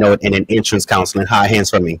promissory note and an entrance counseling? High hands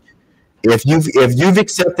for me. If you've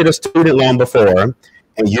accepted a student loan before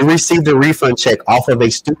and you received a refund check off of a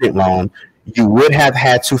student loan, you would have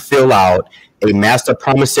had to fill out a master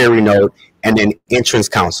promissory note and then entrance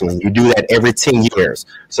counseling. You do that every 10 years.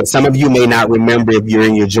 So some of you may not remember if you're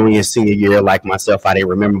in your junior, senior year, like myself. I didn't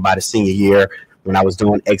remember by the senior year when I was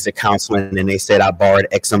doing exit counseling and they said I borrowed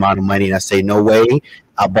X amount of money. And I say, no way,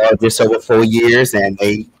 I borrowed this over 4 years, and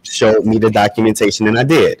they showed me the documentation and I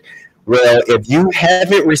did. Well, if you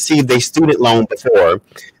haven't received a student loan before,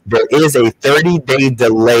 there is a 30-day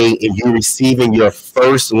delay in you receiving your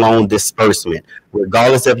first loan disbursement,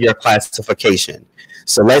 regardless of your classification.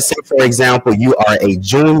 So let's say, for example, you are a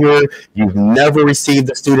junior, you've never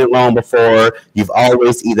received a student loan before, you've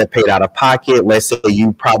always either paid out of pocket. Let's say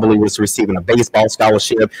you probably was receiving a baseball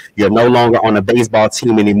scholarship, you're no longer on a baseball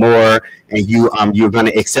team anymore, and you're going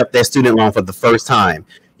to accept that student loan for the first time.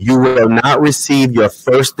 You will not receive your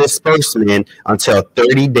first disbursement until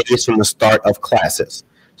 30 days from the start of classes.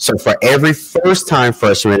 So for every first-time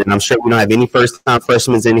freshman, and I'm sure we don't have any first-time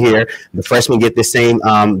freshmen in here, the freshmen get the same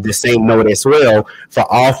note as well.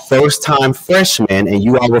 For all first-time freshmen, and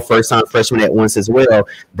you all were first-time freshmen at once as well,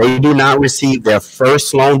 they do not receive their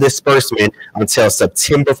first loan disbursement until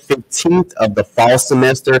September 15th of the fall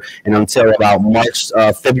semester and until about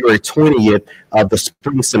February 20th of the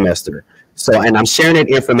spring semester. So, and I'm sharing that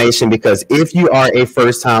information because if you are a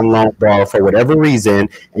first-time loan borrower for whatever reason,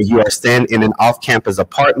 and you are staying in an off-campus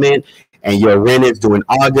apartment, and your rent is due in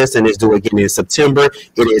August and is due again in September,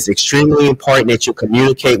 it is extremely important that you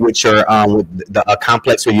communicate with your with the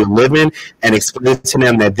complex where you live in and explain to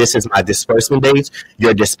them that this is my disbursement dates.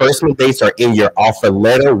 Your disbursement dates are in your offer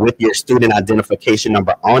letter with your student identification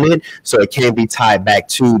number on it, so it can be tied back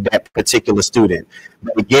to that particular student.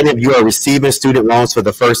 But again, if you are receiving student loans for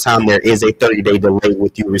the first time, there is a 30-day delay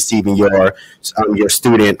with you receiving your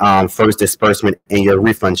student first disbursement and your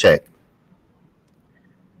refund check.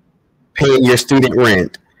 Paying your student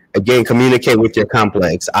rent. Again, communicate with your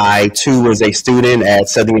complex. I, too, was a student at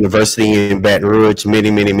Southern University in Baton Rouge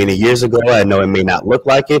many years ago. I know it may not look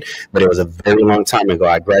like it, but it was a very long time ago.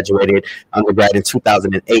 I graduated undergrad in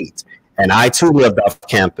 2008. And I, too, lived off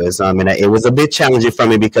campus. And it was a bit challenging for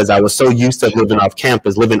me because I was so used to living on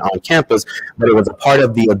campus, but it was a part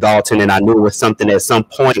of the adulting, and I knew it was something at some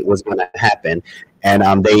point was going to happen.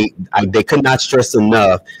 And they could not stress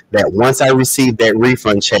enough that once I received that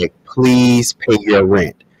refund check, please pay your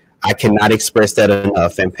rent. I cannot express that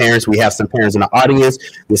enough. And parents, we have some parents in the audience.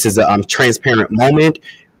 This is a transparent moment.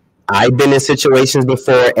 I've been in situations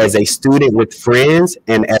before as a student with friends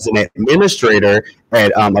and as an administrator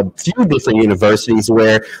at a few different universities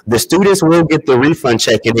where the students will get the refund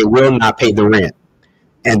check and they will not pay the rent.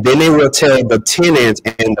 And then they will tell the tenants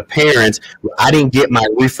and the parents, well, I didn't get my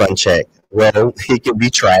refund check. Well, it can be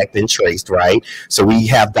tracked and traced, right? So we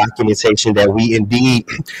have documentation that we indeed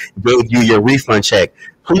gave you your refund check.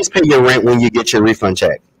 Please pay your rent when you get your refund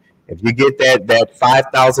check. If you get that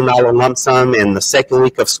 $5,000 lump sum in the second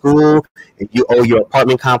week of school, and you owe your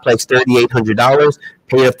apartment complex $3,800,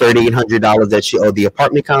 pay the $3,800 that you owe the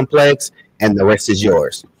apartment complex, and the rest is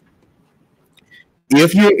yours.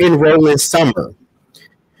 If you're enrolling in summer,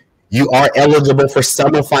 you are eligible for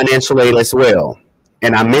summer financial aid as well.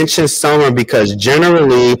 And I mentioned summer because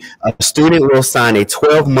generally a student will sign a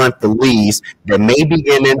 12-month lease that may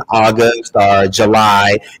begin in August or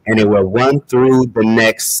July, and it will run through the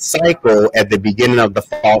next cycle at the beginning of the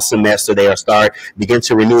fall semester. They will begin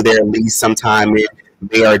to renew their lease sometime in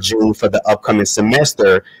May or June for the upcoming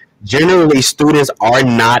semester. Generally, students are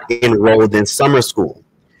not enrolled in summer school.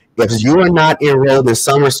 If you are not enrolled in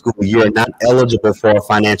summer school, you are not eligible for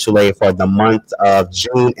financial aid for the month of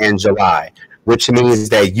June and July, which means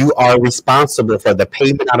that you are responsible for the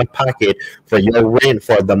payment out of pocket for your rent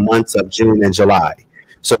for the months of June and July.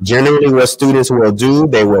 So generally what students will do,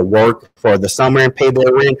 they will work for the summer and pay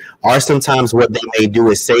their rent, or sometimes what they may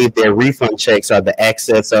do is save their refund checks or the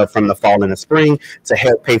excess from the fall and the spring to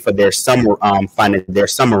help pay for their summer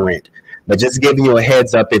rent. But just giving you a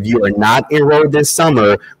heads up, if you are not enrolled this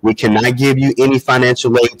summer, we cannot give you any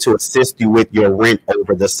financial aid to assist you with your rent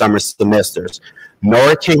over the summer semesters.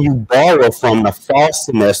 Nor can you borrow from the fall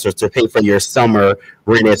semester to pay for your summer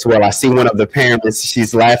rent as well. I see one of the parents,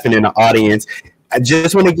 she's laughing in the audience. I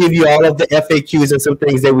just want to give you all of the FAQs and some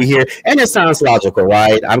things that we hear, and it sounds logical,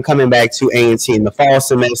 right? I'm coming back to A&T in the fall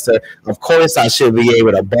semester. Of course, I should be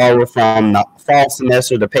able to borrow from the fall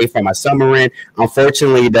semester to pay for my summer rent.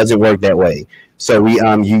 Unfortunately, it doesn't work that way. So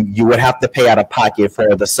you would have to pay out of pocket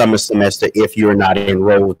for the summer semester if you're not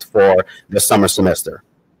enrolled for the summer semester.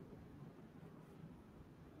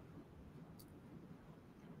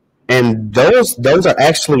 And those are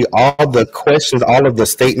actually all the questions, all of the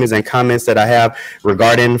statements and comments that I have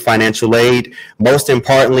regarding financial aid. Most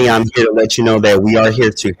importantly, I'm here to let you know that we are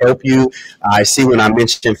here to help you. I see when I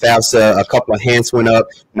mentioned FAFSA, a couple of hands went up.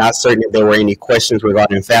 Not certain if there were any questions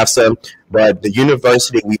regarding FAFSA, but the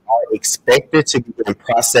university, we are expected to begin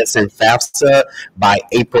processing FAFSA by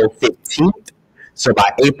April 15th. So by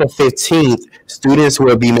April 15th, students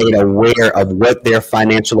will be made aware of what their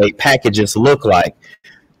financial aid packages look like.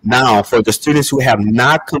 Now, for the students who have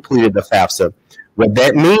not completed the FAFSA, what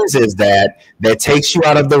that means is that takes you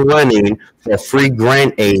out of the running for free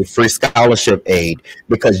grant aid, free scholarship aid,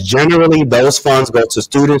 because generally those funds go to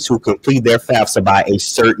students who complete their FAFSA by a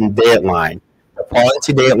certain deadline. The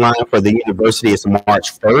policy deadline for the university is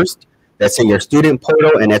March 1st. That's in your student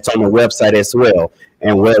portal, and it's on the website as well.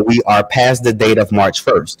 And where we are past the date of March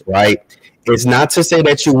 1st, right? It's not to say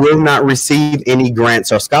that you will not receive any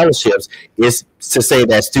grants or scholarships. It's to say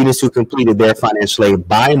that students who completed their financial aid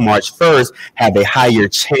by March 1st have a higher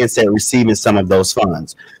chance at receiving some of those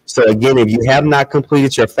funds. So again, if you have not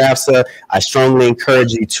completed your FAFSA, I strongly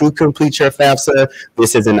encourage you to complete your FAFSA.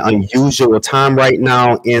 This is an unusual time right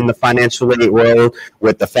now in the financial aid world,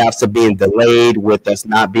 with the FAFSA being delayed, with us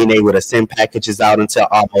not being able to send packages out until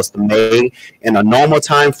almost May. In a normal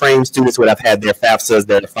time frame, students would have had their FAFSAs,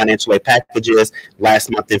 their financial aid packages, last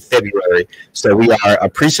month in February. So we are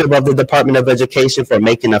appreciative of the Department of Education for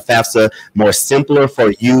making the FAFSA more simpler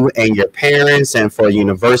for you and your parents and for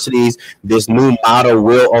universities. This new model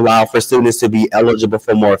will allow for students to be eligible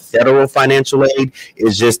for more federal financial aid.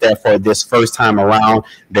 It's just that for this first time around,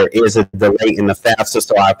 there is a delay in the FAFSA.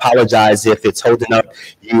 So I apologize if it's holding up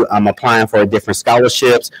you applying for different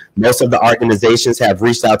scholarships. Most of the organizations have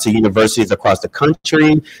reached out to universities across the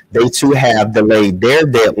country. They too have delayed their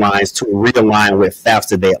deadlines to realign with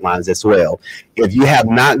FAFSA deadlines as well. If you have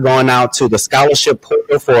not gone out to the scholarship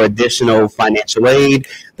portal for additional financial aid,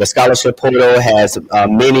 the scholarship portal has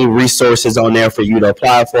many resources on there for you to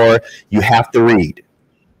apply for. You have to read.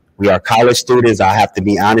 We are college students. I have to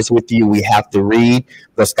be honest with you. We have to read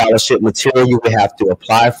the scholarship material. We have to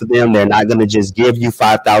apply for them. They're not going to just give you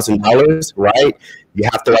 $5,000, right? You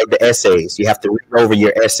have to write the essays. You have to read over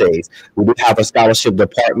your essays. We do have a scholarship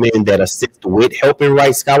department that assists with helping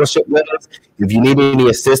write scholarship letters. If you need any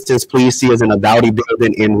assistance, please see us in the Dowdy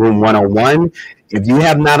building in room 101. If you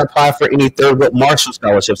have not applied for any Thurgood Marshall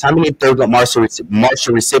scholarships, how many Thurgood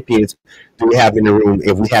Marshall recipients do we have in the room?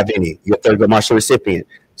 If we have any, you're a Thurgood Marshall recipient.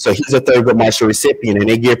 So he's a Thurgood Marshall recipient, and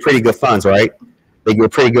they get pretty good funds, right? They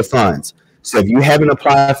get pretty good funds. So if you haven't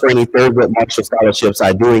applied for any Thurgood Marshall scholarships,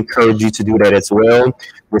 I do encourage you to do that as well.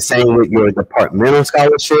 The same with your departmental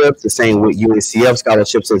scholarships, the same with UNCF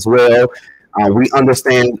scholarships as well. We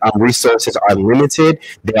understand resources are limited.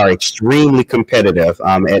 They are extremely competitive.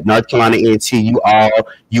 At North Carolina A&T, you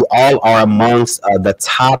all are amongst the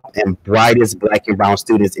top and brightest Black and brown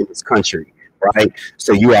students in this country. Right?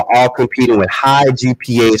 So you are all competing with high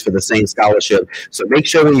GPAs for the same scholarship. So make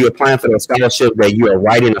sure when you're applying for the scholarship that you are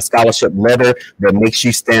writing a scholarship letter that makes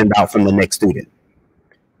you stand out from the next student.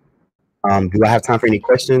 Do I have time for any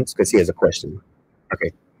questions? Because he has a question.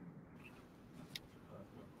 Okay.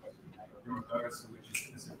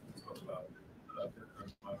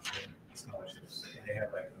 They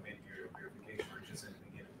have like a mid-year verification, or just in the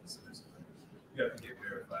beginning of the semester. You have to get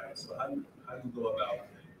verified. So how do you go about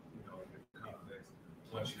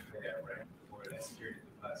once you pay that rent or that security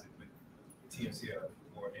deposit with TMCL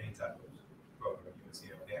or any type of program,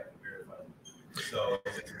 UNCL, they have to verify. So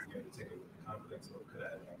you have to take a conflict. So could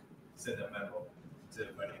I send a memo to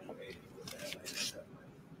financial aid with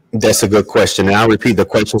that? That's a good question. And I'll repeat the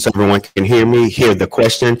question so everyone can hear me. Hear the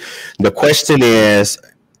question. The question is,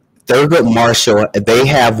 Thurgood Marshall, they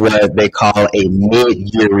have what they call a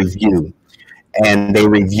mid-year review. And they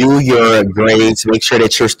review your grades, make sure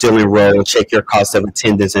that you're still enrolled, check your cost of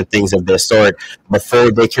attendance and things of this sort before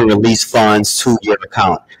they can release funds to your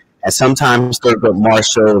account. And sometimes Thurgood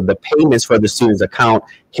Marshall, the payments for the student's account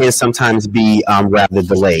can sometimes be rather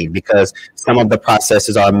delayed because some of the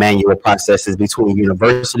processes are manual processes between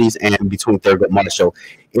universities and between Thurgood Marshall.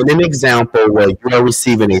 In an example where you are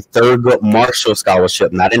receiving a Thurgood Marshall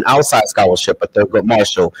scholarship, not an outside scholarship, but Thurgood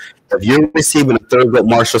Marshall, if you're receiving a Thurgood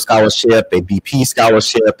Marshall scholarship, a BP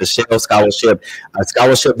scholarship, a Shell scholarship, a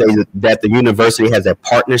scholarship that the university has a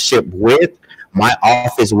partnership with, my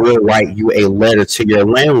office will write you a letter to your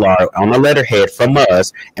landlord on a letterhead from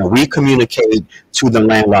us, and we communicate to the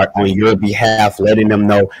landlord on your behalf, letting them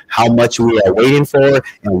know how much we are waiting for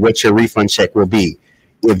and what your refund check will be.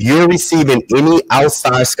 If you're receiving any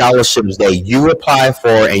outside scholarships that you apply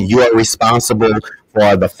for and you are responsible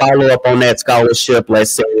for the follow-up on that scholarship,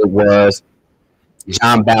 let's say it was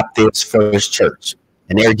John Baptist First Church,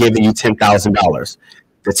 and they're giving you $10,000.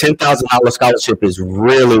 The $10,000 scholarship is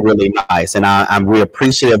really, really nice, and I'm really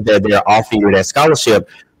appreciative that they're offering you that scholarship,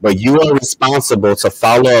 but you are responsible to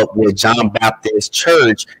follow up with John Baptist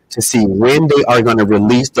Church to see when they are going to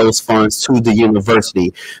release those funds to the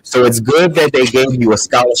university. So it's good that they gave you a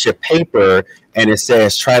scholarship paper, and it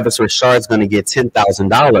says Travis Richard is going to get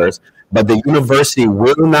 $10,000, but the university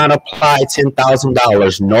will not apply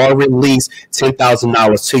 $10,000 nor release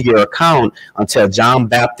 $10,000 to your account until John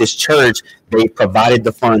Baptist Church, they provided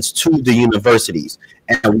the funds to the universities.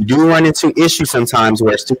 And we do run into issues sometimes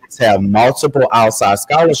where students have multiple outside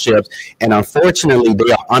scholarships, and unfortunately,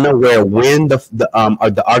 they are unaware when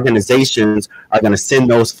the organizations are going to send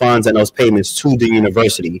those funds and those payments to the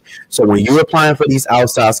university. So when you're applying for these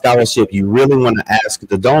outside scholarships, you really want to ask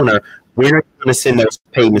the donor, when are you going to send those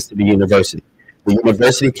payments to the university? The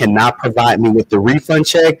university cannot provide me with the refund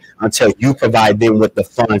check until you provide them with the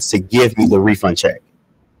funds to give me the refund check.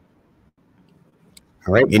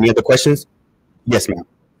 All right. Any other questions? Yes, ma'am.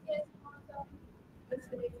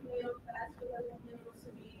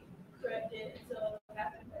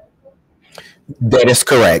 That is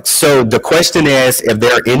correct. So the question is, if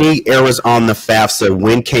there are any errors on the FAFSA,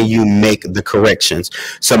 when can you make the corrections?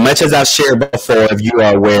 So much as I've shared before, if you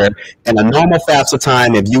are aware, in a normal FAFSA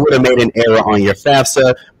time, if you would have made an error on your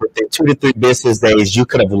FAFSA, within 2 to 3 business days, you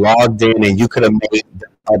could have logged in and you could have made the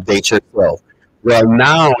update yourself. Well,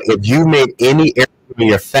 now, if you made any error in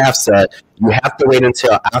your FAFSA, You have to wait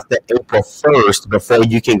until after April 1st before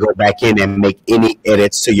you can go back in and make any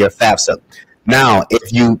edits to your FAFSA. Now,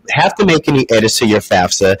 if you have to make any edits to your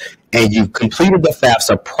FAFSA and you've completed the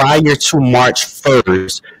FAFSA prior to March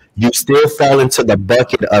 1st, you still fall into the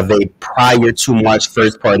bucket of a prior to March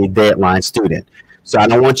 1st party deadline student. So I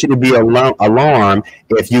don't want you to be alarmed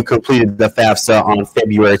if you completed the FAFSA on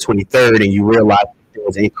February 23rd and you realize it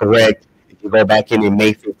was incorrect. If you go back in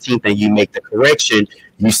May 15th and you make the correction,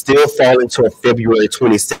 you still fall into a February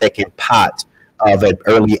 22nd pot of an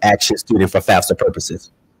early action student for FAFSA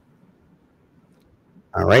purposes.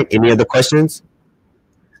 All right, any other questions?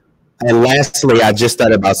 And lastly, I just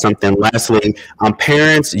thought about something. Lastly,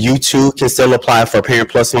 parents, you too can still apply for Parent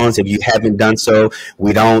Plus loans if you haven't done so.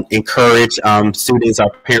 We don't encourage students or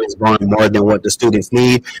parents borrowing more than what the students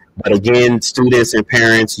need. But again, students and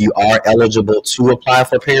parents, you are eligible to apply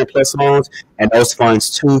for Parent Plus loans, and those funds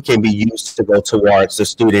too can be used to go towards the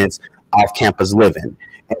students' off-campus living.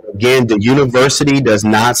 And again, the university does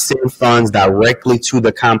not send funds directly to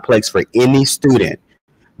the complex for any student.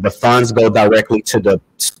 The funds go directly to the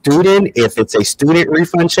student if it's a student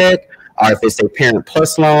refund check, or if it's a Parent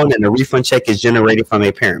Plus loan and the refund check is generated from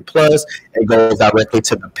a Parent Plus, it goes directly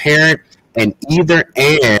to the parent, and either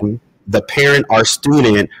and the parent or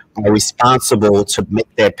student are responsible to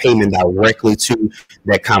make that payment directly to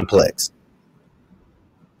that complex.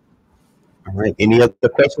 All right, any other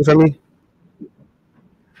questions for me?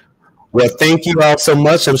 Well, thank you all so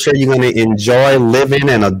much. I'm sure you're going to enjoy living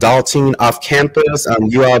and adulting off campus.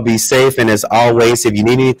 You all be safe. And as always, if you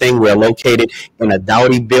need anything, we're located in a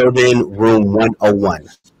Dowdy building, room 101.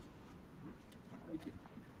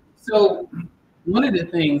 So one of the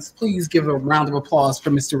things, please give a round of applause for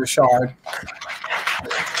Mr. Richard.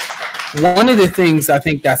 One of the things I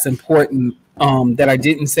think that's important that I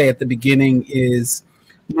didn't say at the beginning is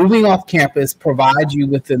moving off campus provides you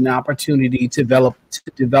with an opportunity to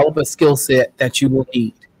develop a skill set that you will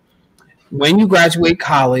need. When you graduate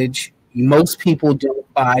college, most people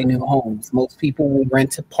don't buy new homes. Most people will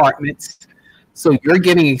rent apartments. So you're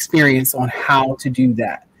getting experience on how to do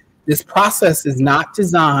that. This process is not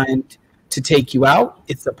designed to take you out.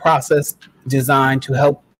 It's a process designed to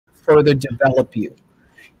help further develop you.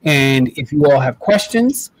 And if you all have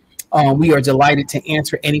questions, we are delighted to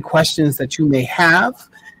answer any questions that you may have.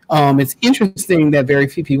 It's interesting that very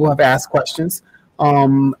few people have asked questions.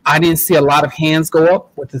 I didn't see a lot of hands go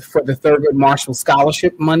up for the Thurgood Marshall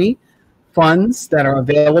Scholarship money funds that are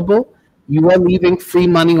available. You are leaving free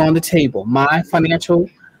money on the table. My financial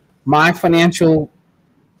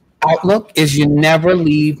outlook is you never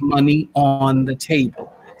leave money on the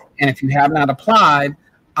table. And if you have not applied,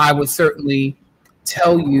 I would certainly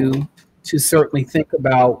tell you to certainly think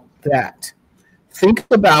about that. Think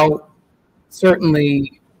about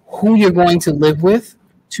certainly who you're going to live with.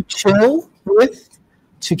 To chill with,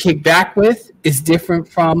 to kick back with is different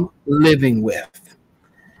from living with.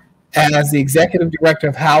 As the executive director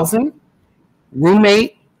of housing,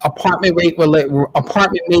 roommate, apartment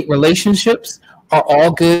mate relationships are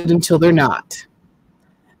all good until they're not.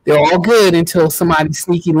 They're all good until somebody's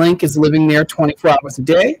sneaky link is living there 24 hours a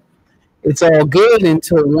day. It's all good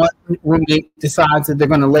until one roommate decides that they're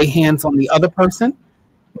going to lay hands on the other person,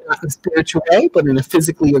 not in a spiritual way, but in a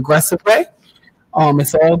physically aggressive way.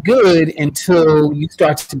 It's all good until you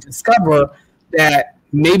start to discover that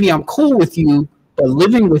maybe I'm cool with you, but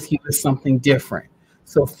living with you is something different.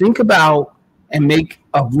 So think about and make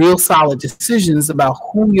a real solid decisions about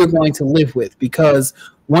who you're going to live with, because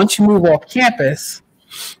once you move off campus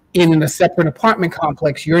in a separate apartment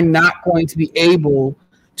complex, you're not going to be able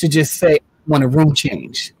to just say, I want a room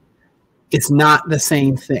change. It's not the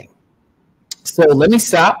same thing. So let me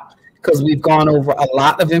stop, because we've gone over a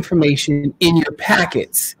lot of information in your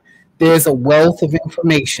packets. There's a wealth of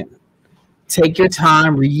information. Take your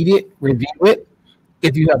time, read it, review it.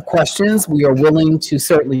 If you have questions, we are willing to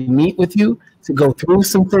certainly meet with you to go through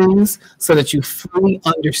some things so that you fully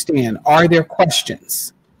understand. Are there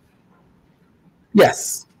questions?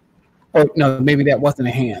 Yes. Or no, maybe that wasn't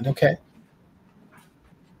a hand. Okay.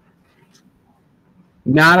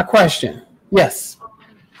 Not a question. Yes.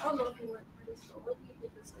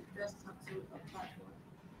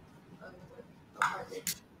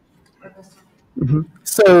 Mm-hmm.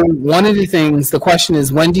 So one of the things, the question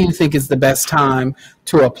is, when do you think is the best time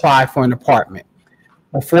to apply for an apartment?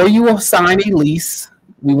 Before you sign a lease,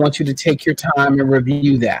 we want you to take your time and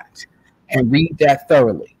review that and read that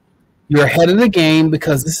thoroughly. You're ahead of the game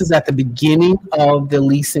because this is at the beginning of the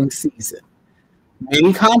leasing season.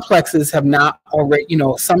 Many complexes have not already,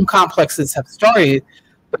 some complexes have started,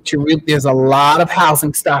 but there's a lot of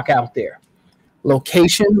housing stock out there.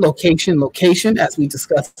 Location, location, location, as we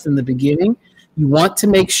discussed in the beginning. You want to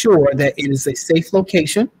make sure that it is a safe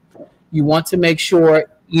location. You want to make sure,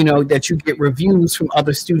 that you get reviews from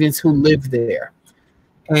other students who live there.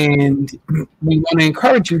 And we want to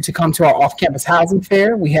encourage you to come to our off-campus housing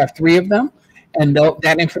fair. We have 3 of them, and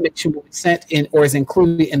that information will be sent in or is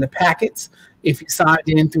included in the packets if you signed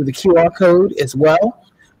in through the QR code as well.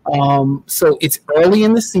 So it's early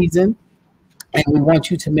in the season, and we want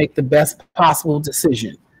you to make the best possible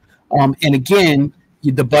decision. And again,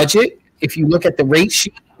 the budget, if you look at the rate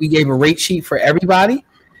sheet, we gave a rate sheet for everybody.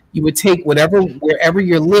 You would take wherever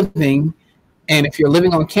you're living, and if you're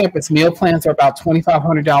living on campus, meal plans are about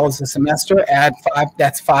 $2,500 a semester.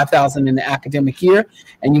 That's $5,000 in the academic year,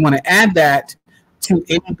 and you want to add that to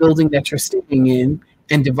any building that you're staying in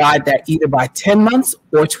and divide that either by 10 months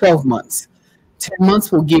or 12 months. 10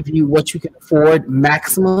 months will give you what you can afford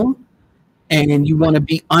maximum, and you want to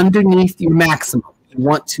be underneath your maximum. You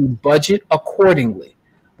want to budget accordingly.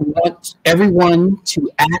 We want everyone to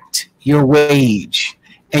act your wage,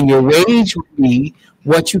 and your wage would be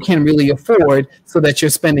what you can really afford so that you're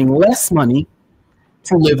spending less money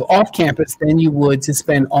to live off campus than you would to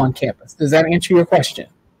spend on campus. Does that answer your question?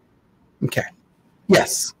 Okay.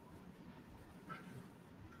 Yes.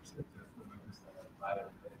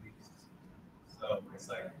 So it's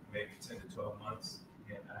like maybe 10 to 12 months.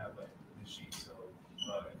 And I have like this sheet. So if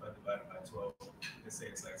I divide it by 12, let's say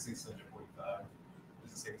it's like 645.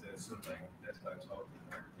 It's safe to assume like that's by 12.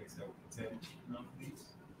 Takes that with 10 months.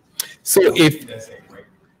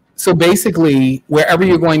 So basically, wherever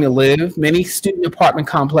you're going to live, many student apartment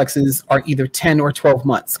complexes are either 10 or 12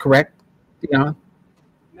 months, correct?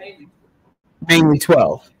 Mainly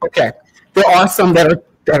 12. Okay. There are some that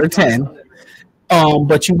are 10.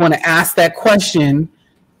 But you want to ask that question,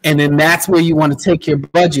 and then that's where you want to take your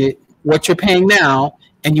budget, what you're paying now,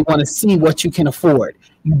 and you want to see what you can afford.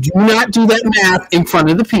 You do not do that math in front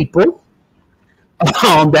of the people.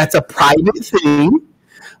 That's a private thing.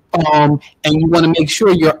 And you want to make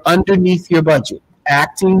sure you're underneath your budget,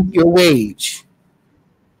 acting your wage,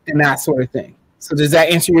 and that sort of thing. So does that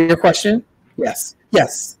answer your question? Yes.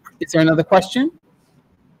 Yes. Is there another question?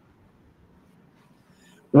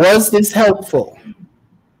 Was this helpful?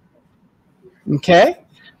 Okay.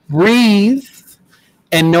 Breathe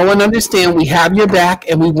and know and understand we have your back,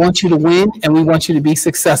 and we want you to win, and we want you to be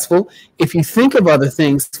successful. If you think of other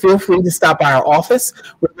things, feel free to stop by our office.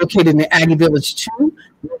 We're located in the Aggie Village 2,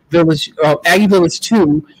 Aggie Village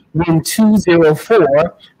 2, room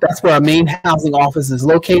 204. That's where our main housing office is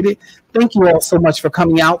located. Thank you all so much for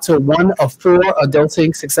coming out to one of 4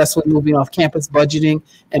 Adulting Successfully Moving Off Campus Budgeting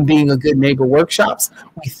and Being a Good Neighbor workshops.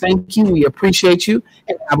 We thank you. We appreciate you,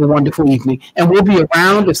 and have a wonderful evening. And we'll be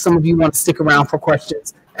around if some of you want to stick around for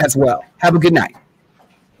questions as well. Have a good night.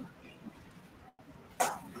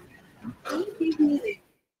 Thank you.